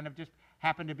that kind of just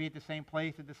happen to be at the same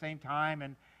place at the same time,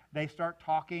 and they start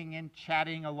talking and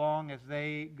chatting along as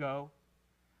they go,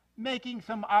 making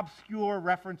some obscure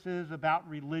references about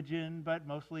religion, but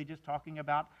mostly just talking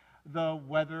about the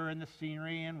weather and the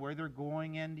scenery and where they're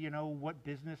going and, what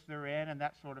business they're in and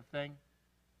that sort of thing.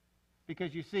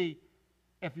 Because you see,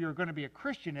 if you're going to be a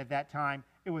Christian at that time,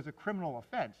 it was a criminal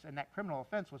offense, and that criminal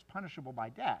offense was punishable by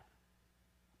death.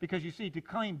 Because you see, to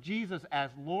claim Jesus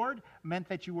as Lord meant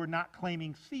that you were not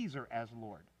claiming Caesar as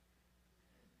Lord.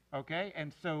 Okay?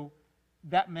 And so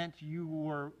that meant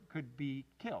you could be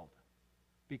killed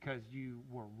because you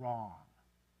were wrong.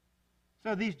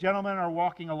 So these gentlemen are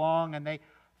walking along, and they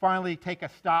finally take a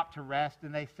stop to rest,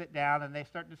 and they sit down and they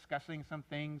start discussing some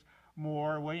things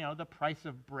more, the price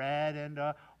of bread and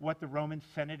what the Roman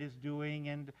Senate is doing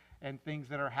and things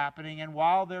that are happening. And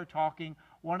while they're talking,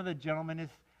 one of the gentlemen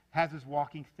has his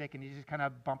walking stick, and he's just kind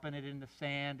of bumping it in the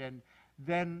sand. And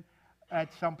then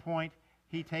at some point,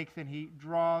 he takes and he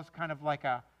draws kind of like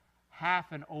a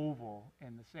half an oval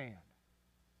in the sand.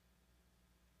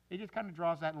 He just kind of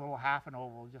draws that little half an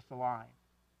oval, just a line.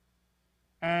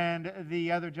 And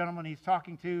the other gentleman he's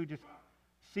talking to just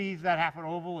sees that half an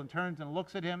oval and turns and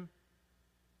looks at him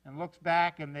and looks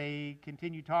back, and they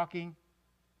continue talking.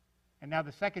 And now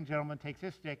the second gentleman takes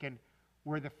his stick, and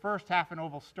where the first half an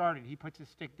oval started, he puts his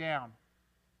stick down,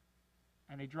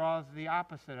 and he draws the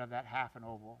opposite of that half an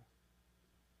oval.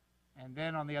 And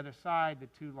then on the other side, the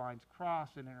two lines cross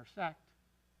and intersect.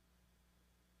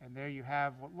 And there you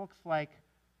have what looks like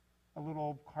a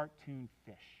little cartoon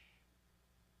fish.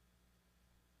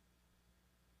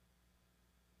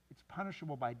 It's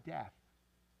punishable by death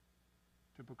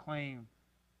to proclaim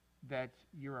that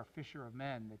you're a fisher of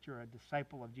men, that you're a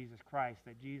disciple of Jesus Christ,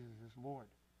 that Jesus is Lord.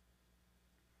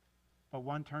 But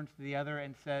one turns to the other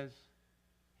and says,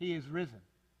 He is risen.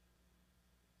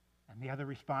 And the other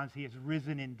responds, He is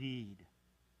risen indeed.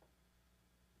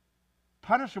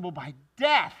 Punishable by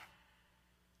death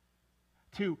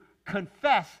to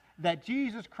confess that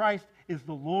Jesus Christ is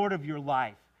the Lord of your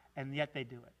life, and yet they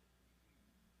do it.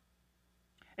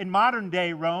 In modern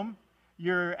day Rome,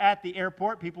 you're at the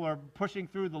airport, people are pushing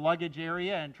through the luggage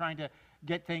area and trying to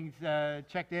get things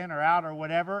checked in or out or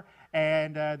whatever,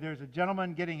 and there's a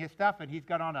gentleman getting his stuff, and he's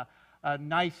got on a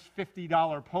nice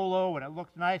 $50 polo, and it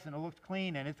looks nice and it looks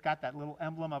clean, and it's got that little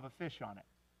emblem of a fish on it.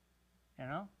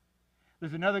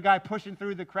 There's another guy pushing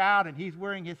through the crowd, and he's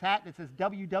wearing his hat that says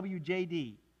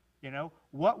WWJD.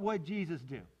 What would Jesus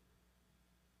do?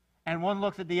 And one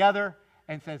looks at the other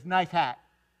and says, nice hat,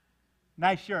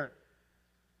 nice shirt.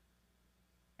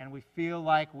 And we feel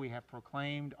like we have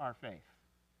proclaimed our faith.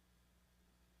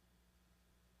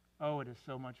 Oh, it is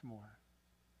so much more.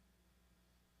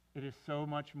 It is so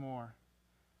much more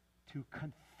to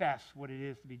confess what it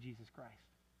is to be Jesus Christ.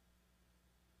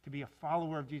 to be a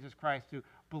follower of Jesus Christ, to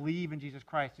believe in Jesus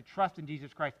Christ, to trust in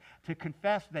Jesus Christ, to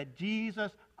confess that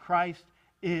Jesus Christ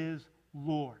is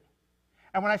Lord.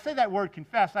 And when I say that word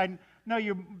confess, I know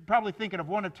you're probably thinking of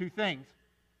one of two things.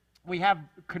 We have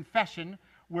confession,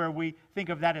 where we think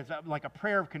of that as like a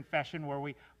prayer of confession, where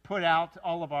we put out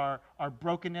all of our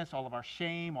brokenness, all of our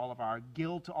shame, all of our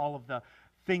guilt, all of the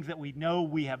things that we know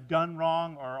we have done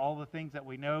wrong, or all the things that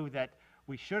we know that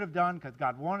we should have done because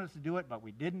God wanted us to do it, but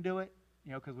we didn't do it,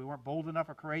 because we weren't bold enough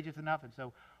or courageous enough, and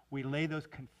so we lay those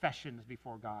confessions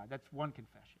before God. That's one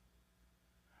confession.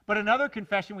 But another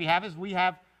confession we have is we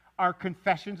have our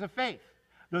confessions of faith,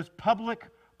 those public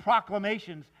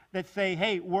proclamations that say,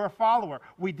 hey, we're a follower.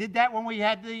 We did that when we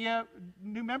had the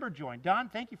new member join. Don,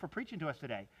 thank you for preaching to us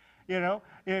today.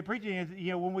 Preaching is,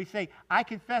 when we say, I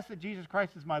confess that Jesus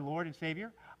Christ is my Lord and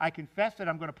Savior. I confess that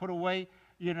I'm going to put away,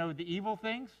 the evil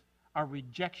things, our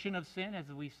rejection of sin, as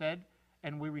we said,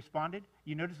 and we responded.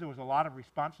 You notice there was a lot of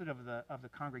response of the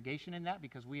congregation in that,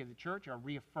 because we as a church are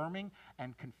reaffirming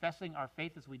and confessing our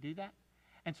faith as we do that.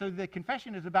 And so the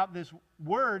confession is about this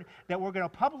word that we're going to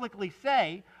publicly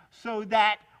say, so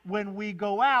that when we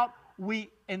go out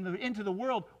into the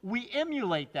world, we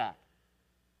emulate that.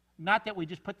 Not that we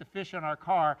just put the fish on our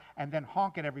car and then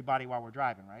honk at everybody while we're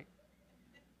driving, right?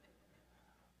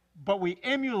 But we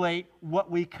emulate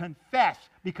what we confess,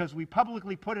 because we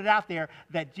publicly put it out there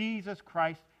that Jesus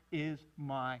Christ is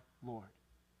my Lord.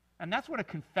 And that's what a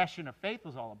confession of faith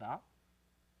is all about.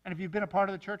 And if you've been a part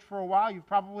of the church for a while, you've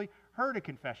probably heard a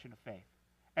confession of faith.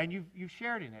 And you've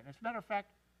shared in it. As a matter of fact,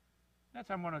 that's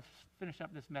how I'm going to finish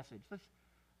up this message.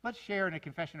 Let's share in a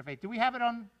confession of faith. Do we have it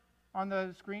on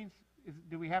the screens?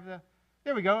 Do we have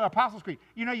there we go, Apostles' Creed.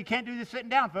 You can't do this sitting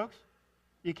down, folks.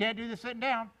 You can't do this sitting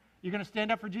down. You're going to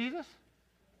stand up for Jesus?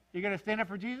 You're going to stand up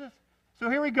for Jesus? So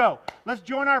here we go. Let's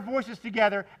join our voices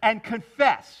together and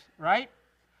confess, right?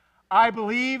 I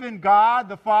believe in God,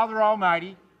 the Father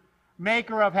Almighty,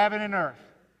 maker of heaven and earth,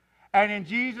 and in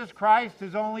Jesus Christ,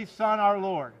 his only Son, our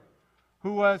Lord,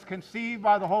 who was conceived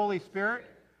by the Holy Spirit,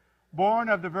 born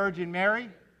of the Virgin Mary,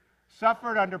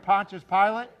 suffered under Pontius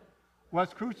Pilate,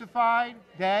 was crucified,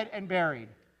 dead, and buried.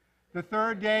 The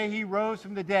third day he rose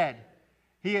from the dead.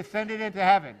 He ascended into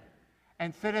heaven,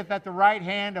 and sitteth at the right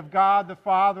hand of God the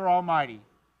Father Almighty.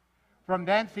 From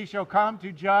thence he shall come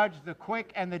to judge the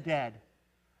quick and the dead.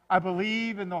 I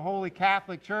believe in the Holy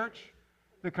Catholic Church,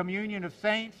 the communion of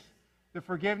saints, the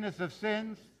forgiveness of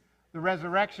sins, the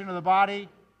resurrection of the body,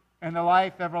 and the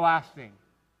life everlasting.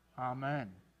 Amen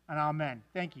and amen.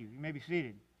 Thank you. You may be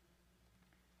seated.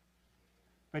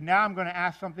 But now I'm going to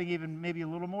ask something even maybe a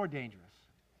little more dangerous.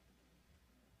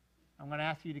 I'm going to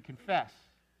ask you to confess.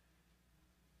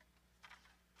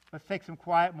 Let's take some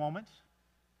quiet moments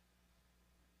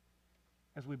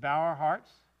as we bow our hearts,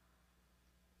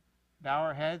 bow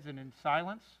our heads, and in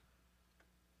silence,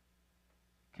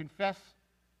 confess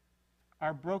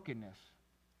our brokenness,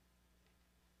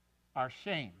 our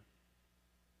shame,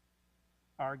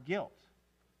 our guilt.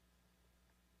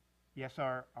 Yes,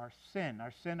 our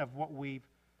sin of what we've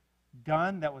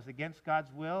done that was against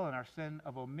God's will, and our sin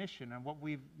of omission and what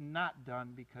we've not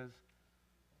done because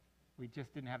we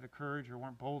just didn't have the courage or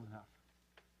weren't bold enough.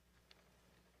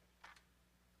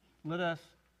 Let us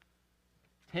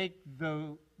take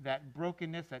that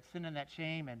brokenness, that sin and that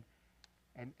shame,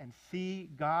 and see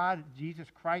God, Jesus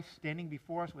Christ, standing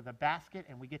before us with a basket,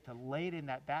 and we get to lay it in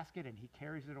that basket, and he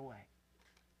carries it away.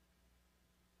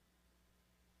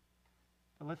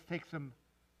 But let's take some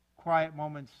quiet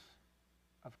moments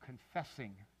of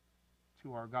confessing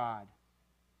to our God.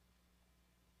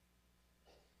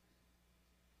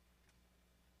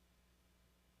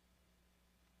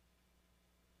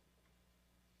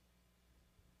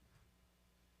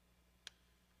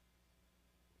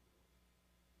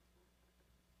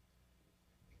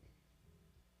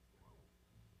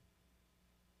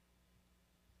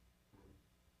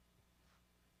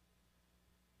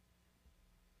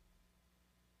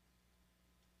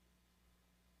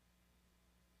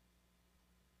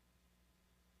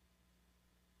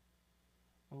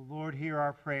 Oh Lord, hear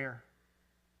our prayer.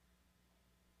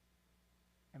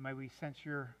 And may we sense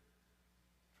your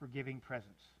forgiving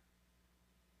presence.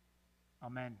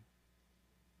 Amen.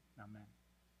 Amen.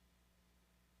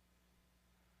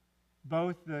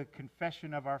 Both the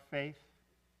confession of our faith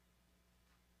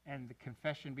and the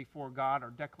confession before God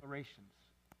are declarations.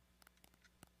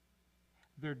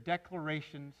 They're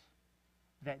declarations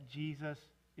that Jesus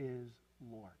is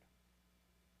Lord.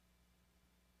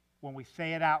 When we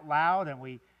say it out loud and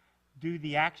we do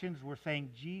the actions, we're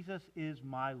saying, Jesus is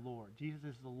my Lord. Jesus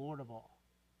is the Lord of all.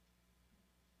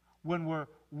 When we're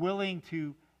willing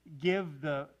to give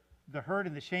the the hurt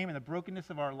and the shame and the brokenness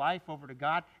of our life over to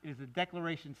God. It is a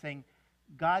declaration saying,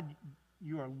 God,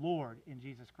 you are Lord in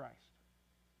Jesus Christ.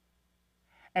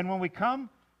 And when we come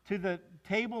to the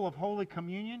table of Holy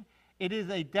Communion, it is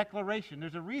a declaration.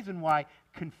 There's a reason why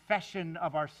confession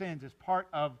of our sins is part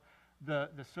of the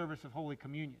service of Holy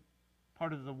Communion,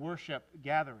 part of the worship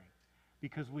gathering,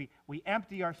 because we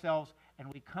empty ourselves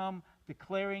and we come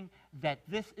declaring that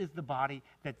this is the body,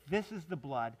 that this is the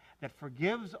blood, that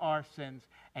forgives our sins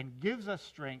and gives us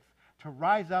strength to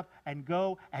rise up and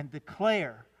go and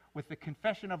declare with the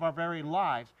confession of our very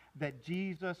lives that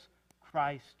Jesus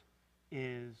Christ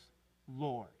is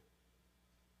Lord.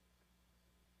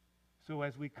 So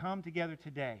as we come together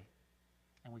today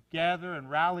and we gather and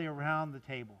rally around the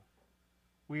table,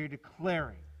 we are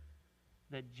declaring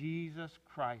that Jesus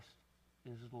Christ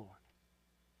is Lord.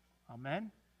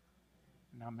 Amen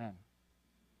and amen.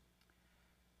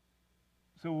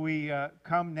 So we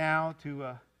come now to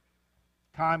a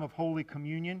time of Holy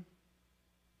Communion.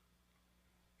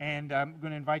 And I'm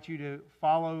going to invite you to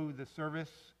follow the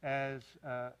service as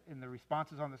in the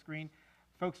responses on the screen.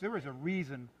 Folks, there is a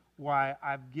reason why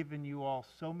I've given you all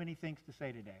so many things to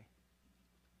say today.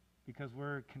 Because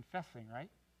we're confessing, right?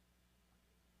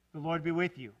 The Lord be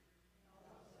with you.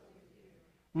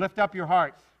 Lift up your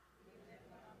hearts.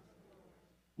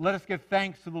 Let us give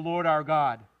thanks to the Lord our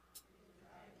God.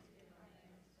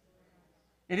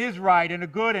 It is right and a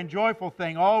good and joyful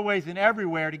thing, always and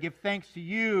everywhere, to give thanks to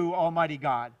you, Almighty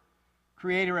God,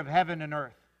 creator of heaven and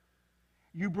earth.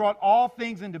 You brought all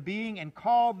things into being and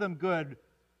called them good.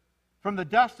 From the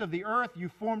dust of the earth you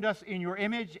formed us in your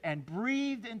image and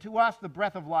breathed into us the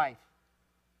breath of life.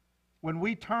 When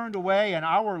we turned away and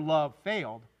our love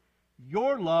failed,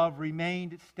 your love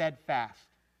remained steadfast.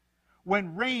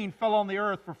 When rain fell on the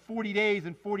earth for 40 days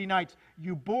and 40 nights,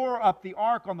 you bore up the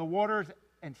ark on the waters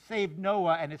and saved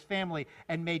Noah and his family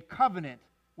and made covenant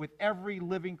with every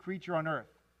living creature on earth.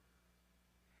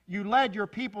 You led your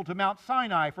people to Mount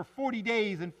Sinai for 40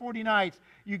 days and 40 nights.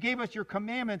 You gave us your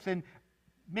commandments and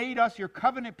made us your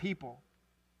covenant people.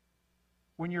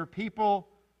 When your people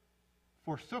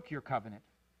forsook your covenant,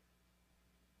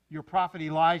 your prophet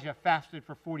Elijah fasted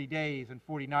for 40 days and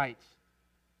 40 nights.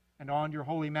 And on your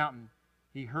holy mountain,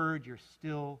 he heard your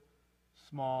still,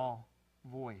 small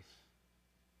voice.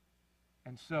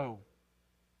 And so,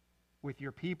 with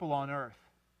your people on earth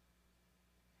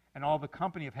and all the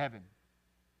company of heaven,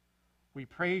 we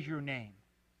praise your name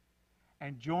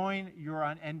and join your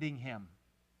unending hymn.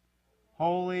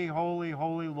 Holy, holy,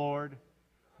 holy Lord,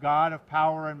 God of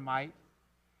power and might,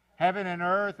 heaven and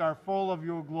earth are full of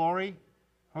your glory.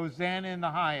 Hosanna in the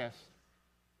highest.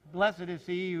 Blessed is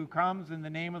he who comes in the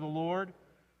name of the Lord.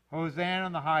 Hosanna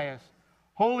in the highest.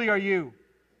 Holy are you,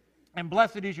 and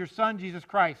blessed is your Son, Jesus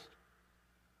Christ,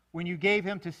 when you gave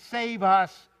him to save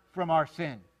us from our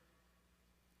sin.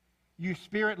 You,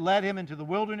 Spirit, led him into the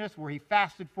wilderness where he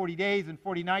fasted 40 days and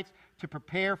 40 nights to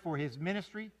prepare for his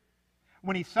ministry.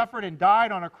 When he suffered and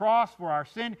died on a cross for our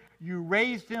sin, you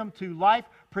raised him to life,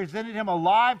 presented him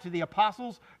alive to the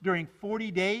apostles during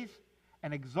 40 days,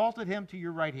 and exalted him to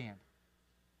your right hand.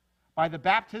 By the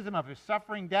baptism of his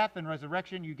suffering, death, and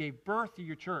resurrection, you gave birth to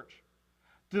your church,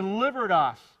 delivered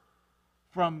us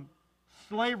from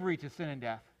slavery to sin and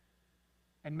death,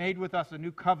 and made with us a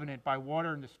new covenant by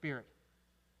water and the Spirit.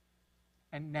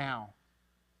 And now,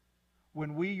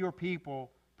 when we, your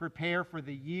people, prepare for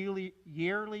the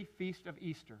yearly feast of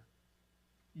Easter,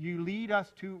 you lead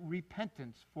us to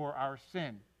repentance for our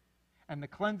sin and the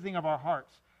cleansing of our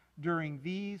hearts during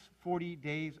these 40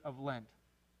 days of Lent.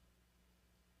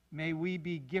 May we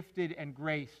be gifted and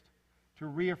graced to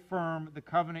reaffirm the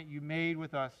covenant you made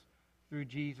with us through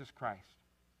Jesus Christ.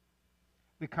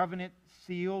 The covenant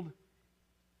sealed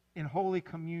in Holy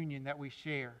Communion that we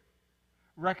share,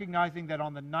 recognizing that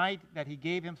on the night that he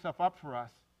gave himself up for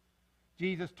us,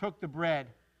 Jesus took the bread,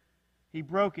 he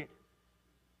broke it,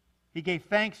 he gave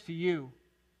thanks to you,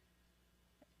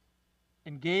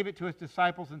 and gave it to his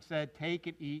disciples and said, "Take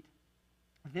and eat.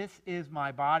 This is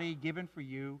my body given for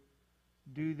you.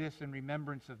 Do this in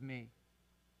remembrance of me."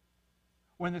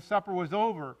 When the supper was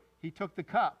over, he took the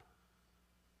cup,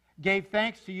 gave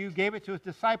thanks to you, gave it to his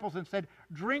disciples, and said,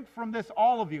 "Drink from this,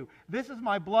 all of you. This is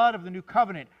my blood of the new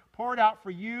covenant, poured out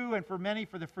for you and for many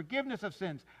for the forgiveness of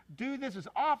sins. Do this as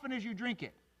often as you drink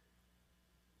it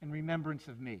in remembrance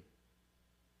of me."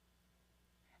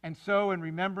 And so, in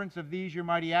remembrance of these your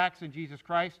mighty acts in Jesus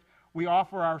Christ, we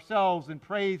offer ourselves in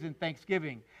praise and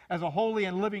thanksgiving as a holy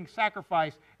and living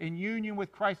sacrifice in union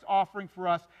with Christ's offering for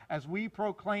us as we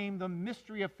proclaim the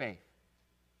mystery of faith.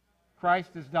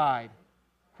 Christ has died.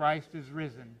 Christ is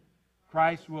risen.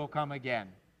 Christ will come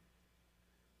again.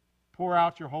 pour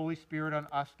out your Holy Spirit on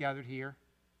us gathered here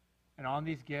and on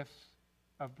these gifts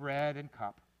of bread and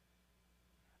cup.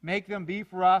 Make them be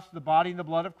for us the body and the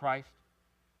blood of Christ,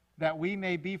 that we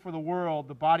may be for the world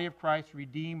the body of Christ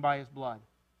redeemed by his blood.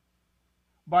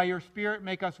 By your Spirit,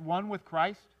 make us one with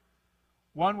Christ,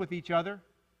 one with each other,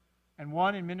 and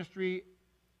one in ministry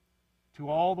to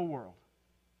all the world,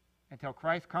 until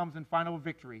Christ comes in final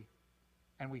victory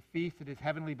and we feast at his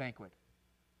heavenly banquet.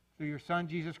 Through your Son,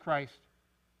 Jesus Christ,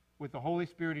 with the Holy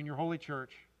Spirit in your holy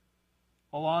church,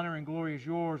 all honor and glory is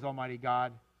yours, Almighty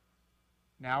God,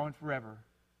 now and forever.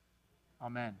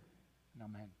 Amen and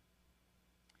amen.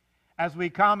 As we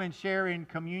come and share in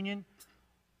communion,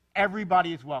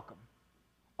 everybody is welcome.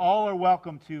 All are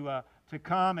welcome to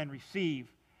come and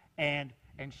receive and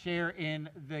share in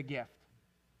the gift.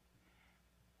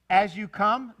 As you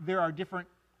come, there are different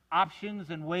options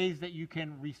and ways that you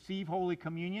can receive Holy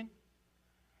Communion.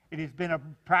 It has been a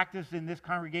practice in this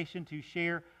congregation to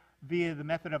share via the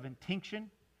method of intinction.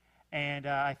 And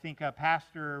I think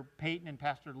Pastor Peyton and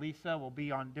Pastor Lisa will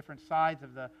be on different sides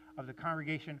of the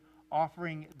congregation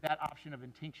offering that option of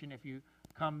intinction if you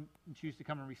come and choose to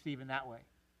come and receive in that way.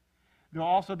 There will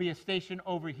also be a station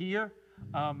over here,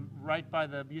 right by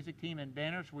the music team and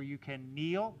banners, where you can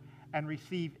kneel and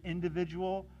receive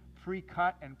individual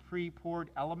pre-cut and pre-poured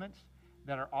elements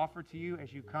that are offered to you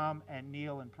as you come and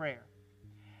kneel in prayer.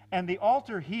 And the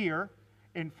altar here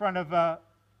in front of,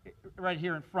 right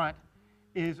here in front,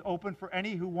 is open for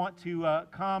any who want to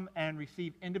come and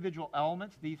receive individual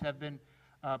elements. These have been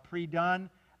pre-done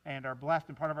and are blessed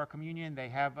in part of our communion. They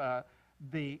have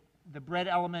the bread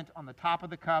element on the top of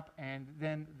the cup and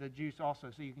then the juice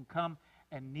also. So you can come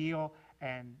and kneel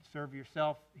and serve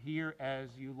yourself here as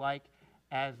you like,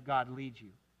 as God leads you.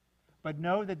 But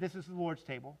know that this is the Lord's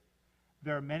table.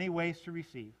 There are many ways to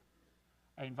receive.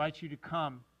 I invite you to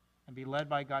come and be led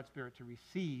by God's Spirit to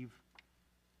receive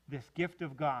this gift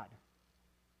of God.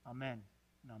 Amen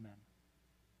and amen.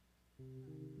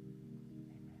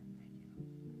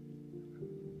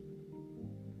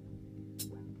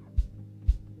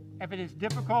 If it is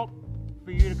difficult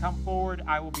for you to come forward,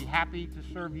 I will be happy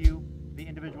to serve you the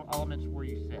individual elements where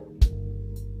you sit.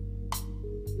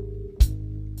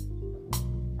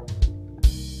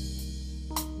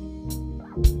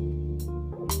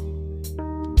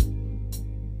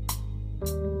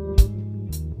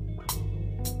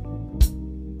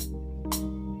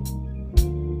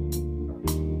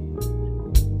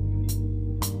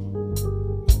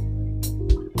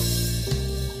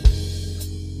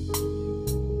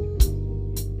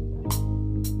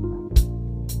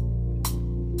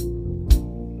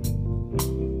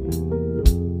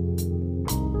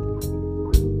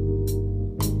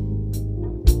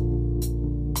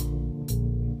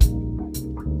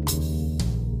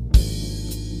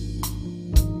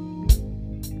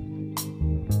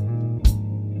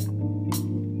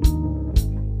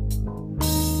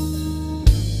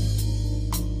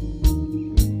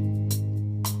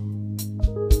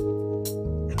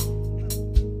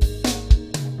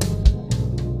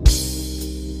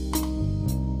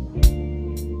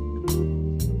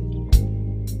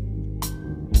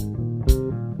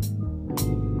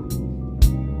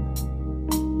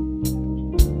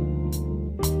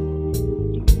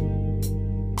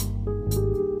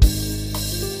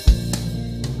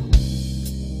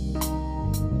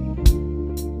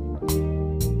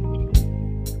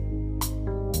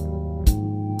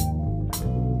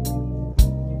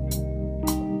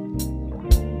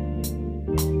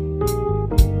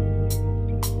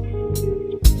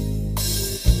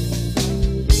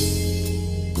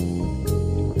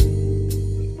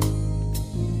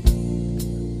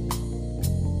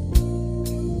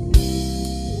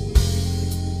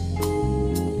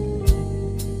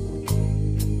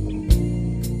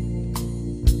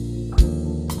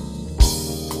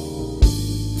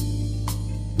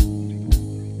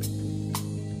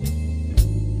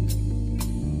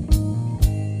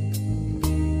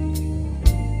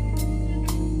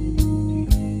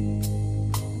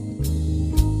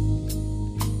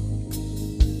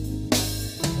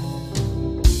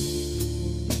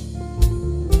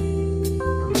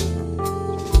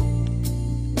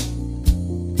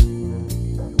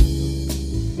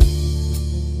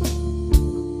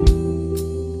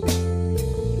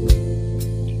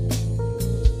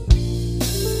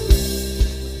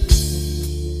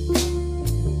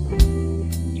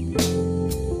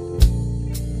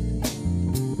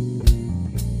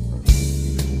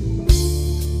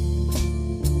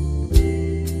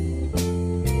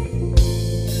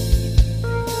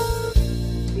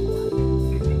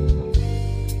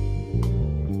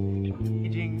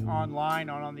 online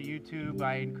on the YouTube,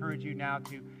 I encourage you now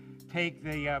to take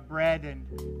the bread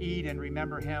and eat and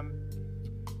remember him.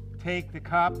 Take the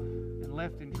cup and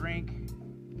lift and drink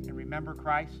and remember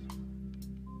Christ.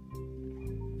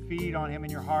 Feed on him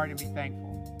in your heart and be thankful.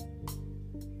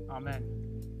 Amen.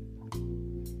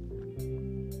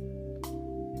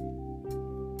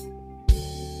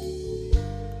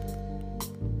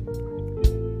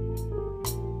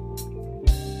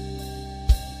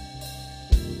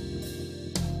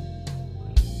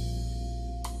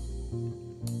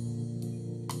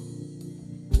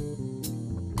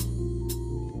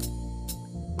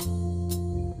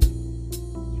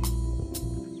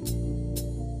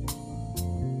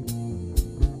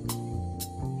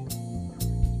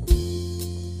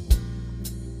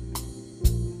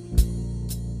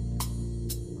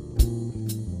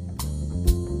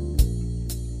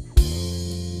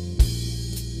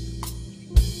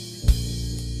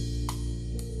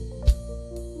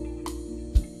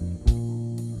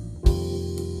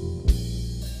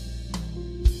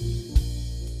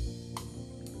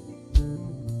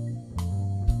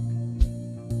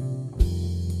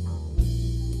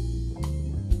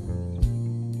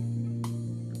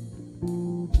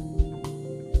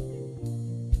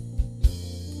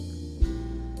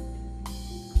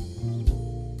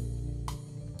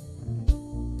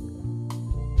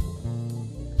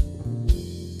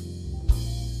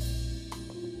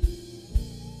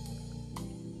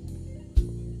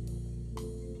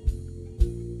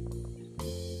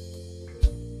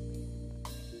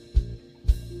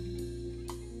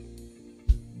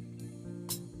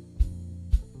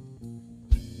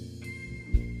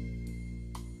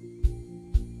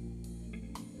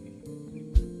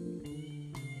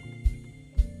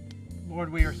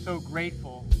 Lord, we are so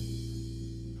grateful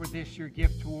for this, your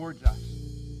gift towards us.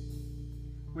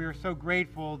 We are so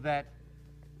grateful that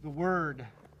the Word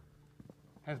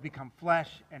has become flesh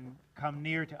and come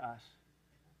near to us.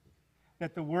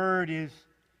 That the Word is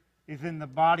in the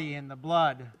body and the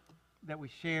blood that we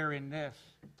share in this.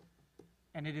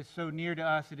 And it is so near to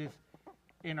us. It is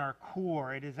in our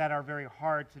core. It is at our very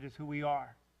hearts. It is who we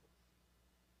are.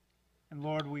 And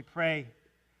Lord, we pray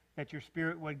that your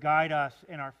Spirit would guide us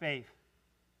in our faith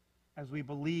as we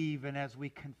believe and as we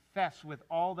confess with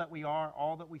all that we are,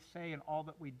 all that we say, and all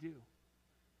that we do,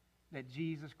 that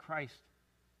Jesus Christ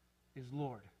is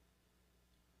Lord.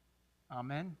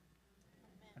 Amen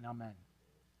and amen.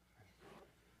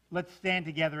 Let's stand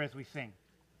together as we sing.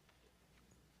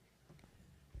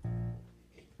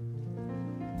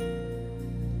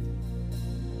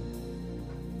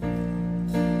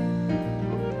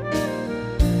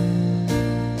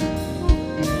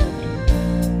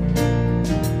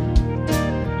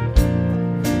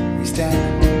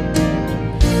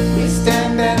 We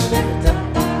stand and lift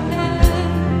up our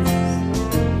hands,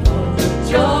 for the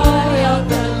joy of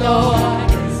the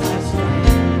Lord is our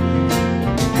strength.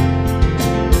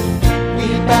 We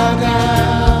bow down.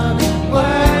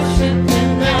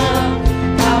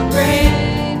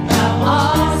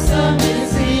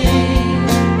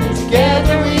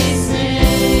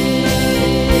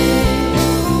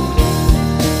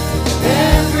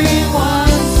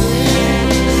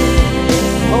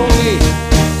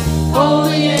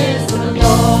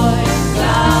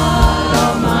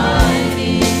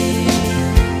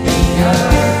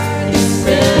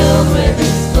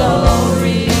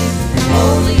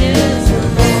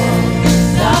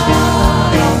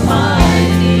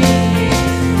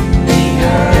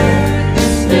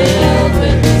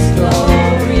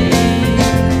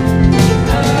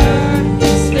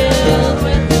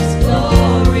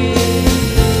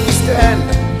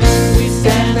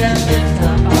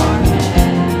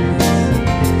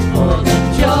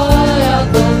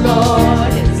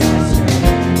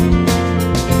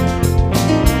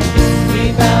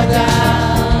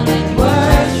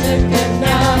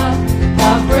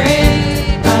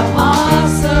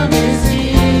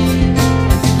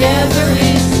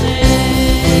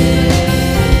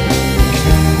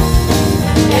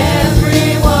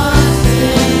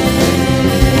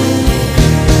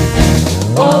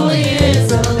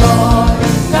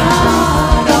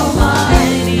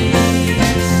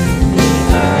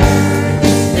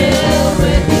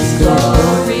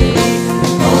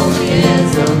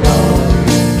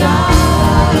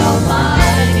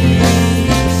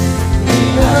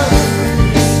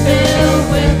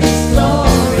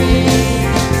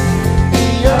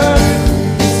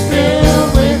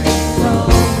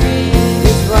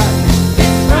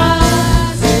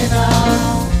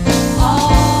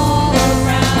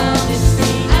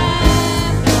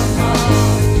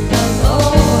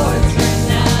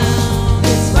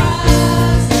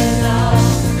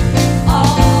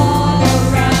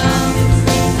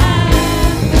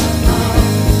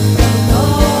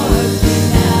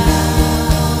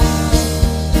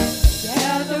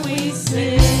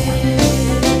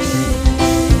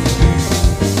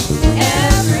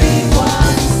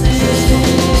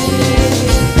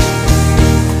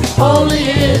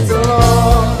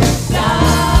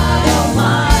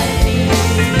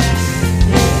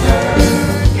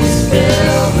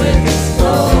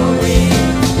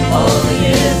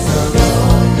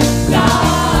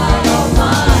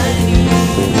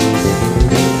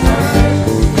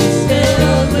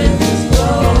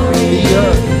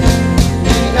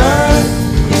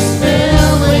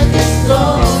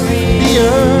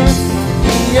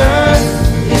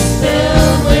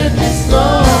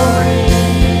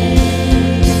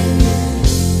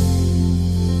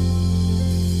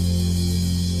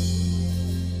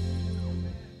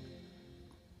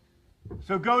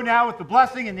 So go now with the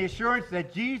blessing and the assurance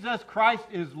that Jesus Christ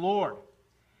is Lord.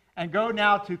 And go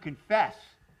now to confess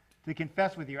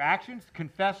with your actions,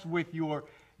 confess with your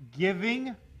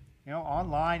giving,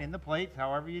 online, in the plates,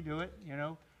 however you do it,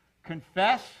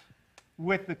 Confess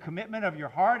with the commitment of your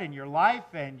heart and your life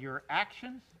and your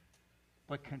actions,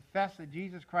 but confess that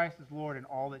Jesus Christ is Lord in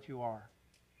all that you are.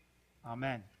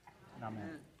 Amen. And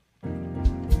amen.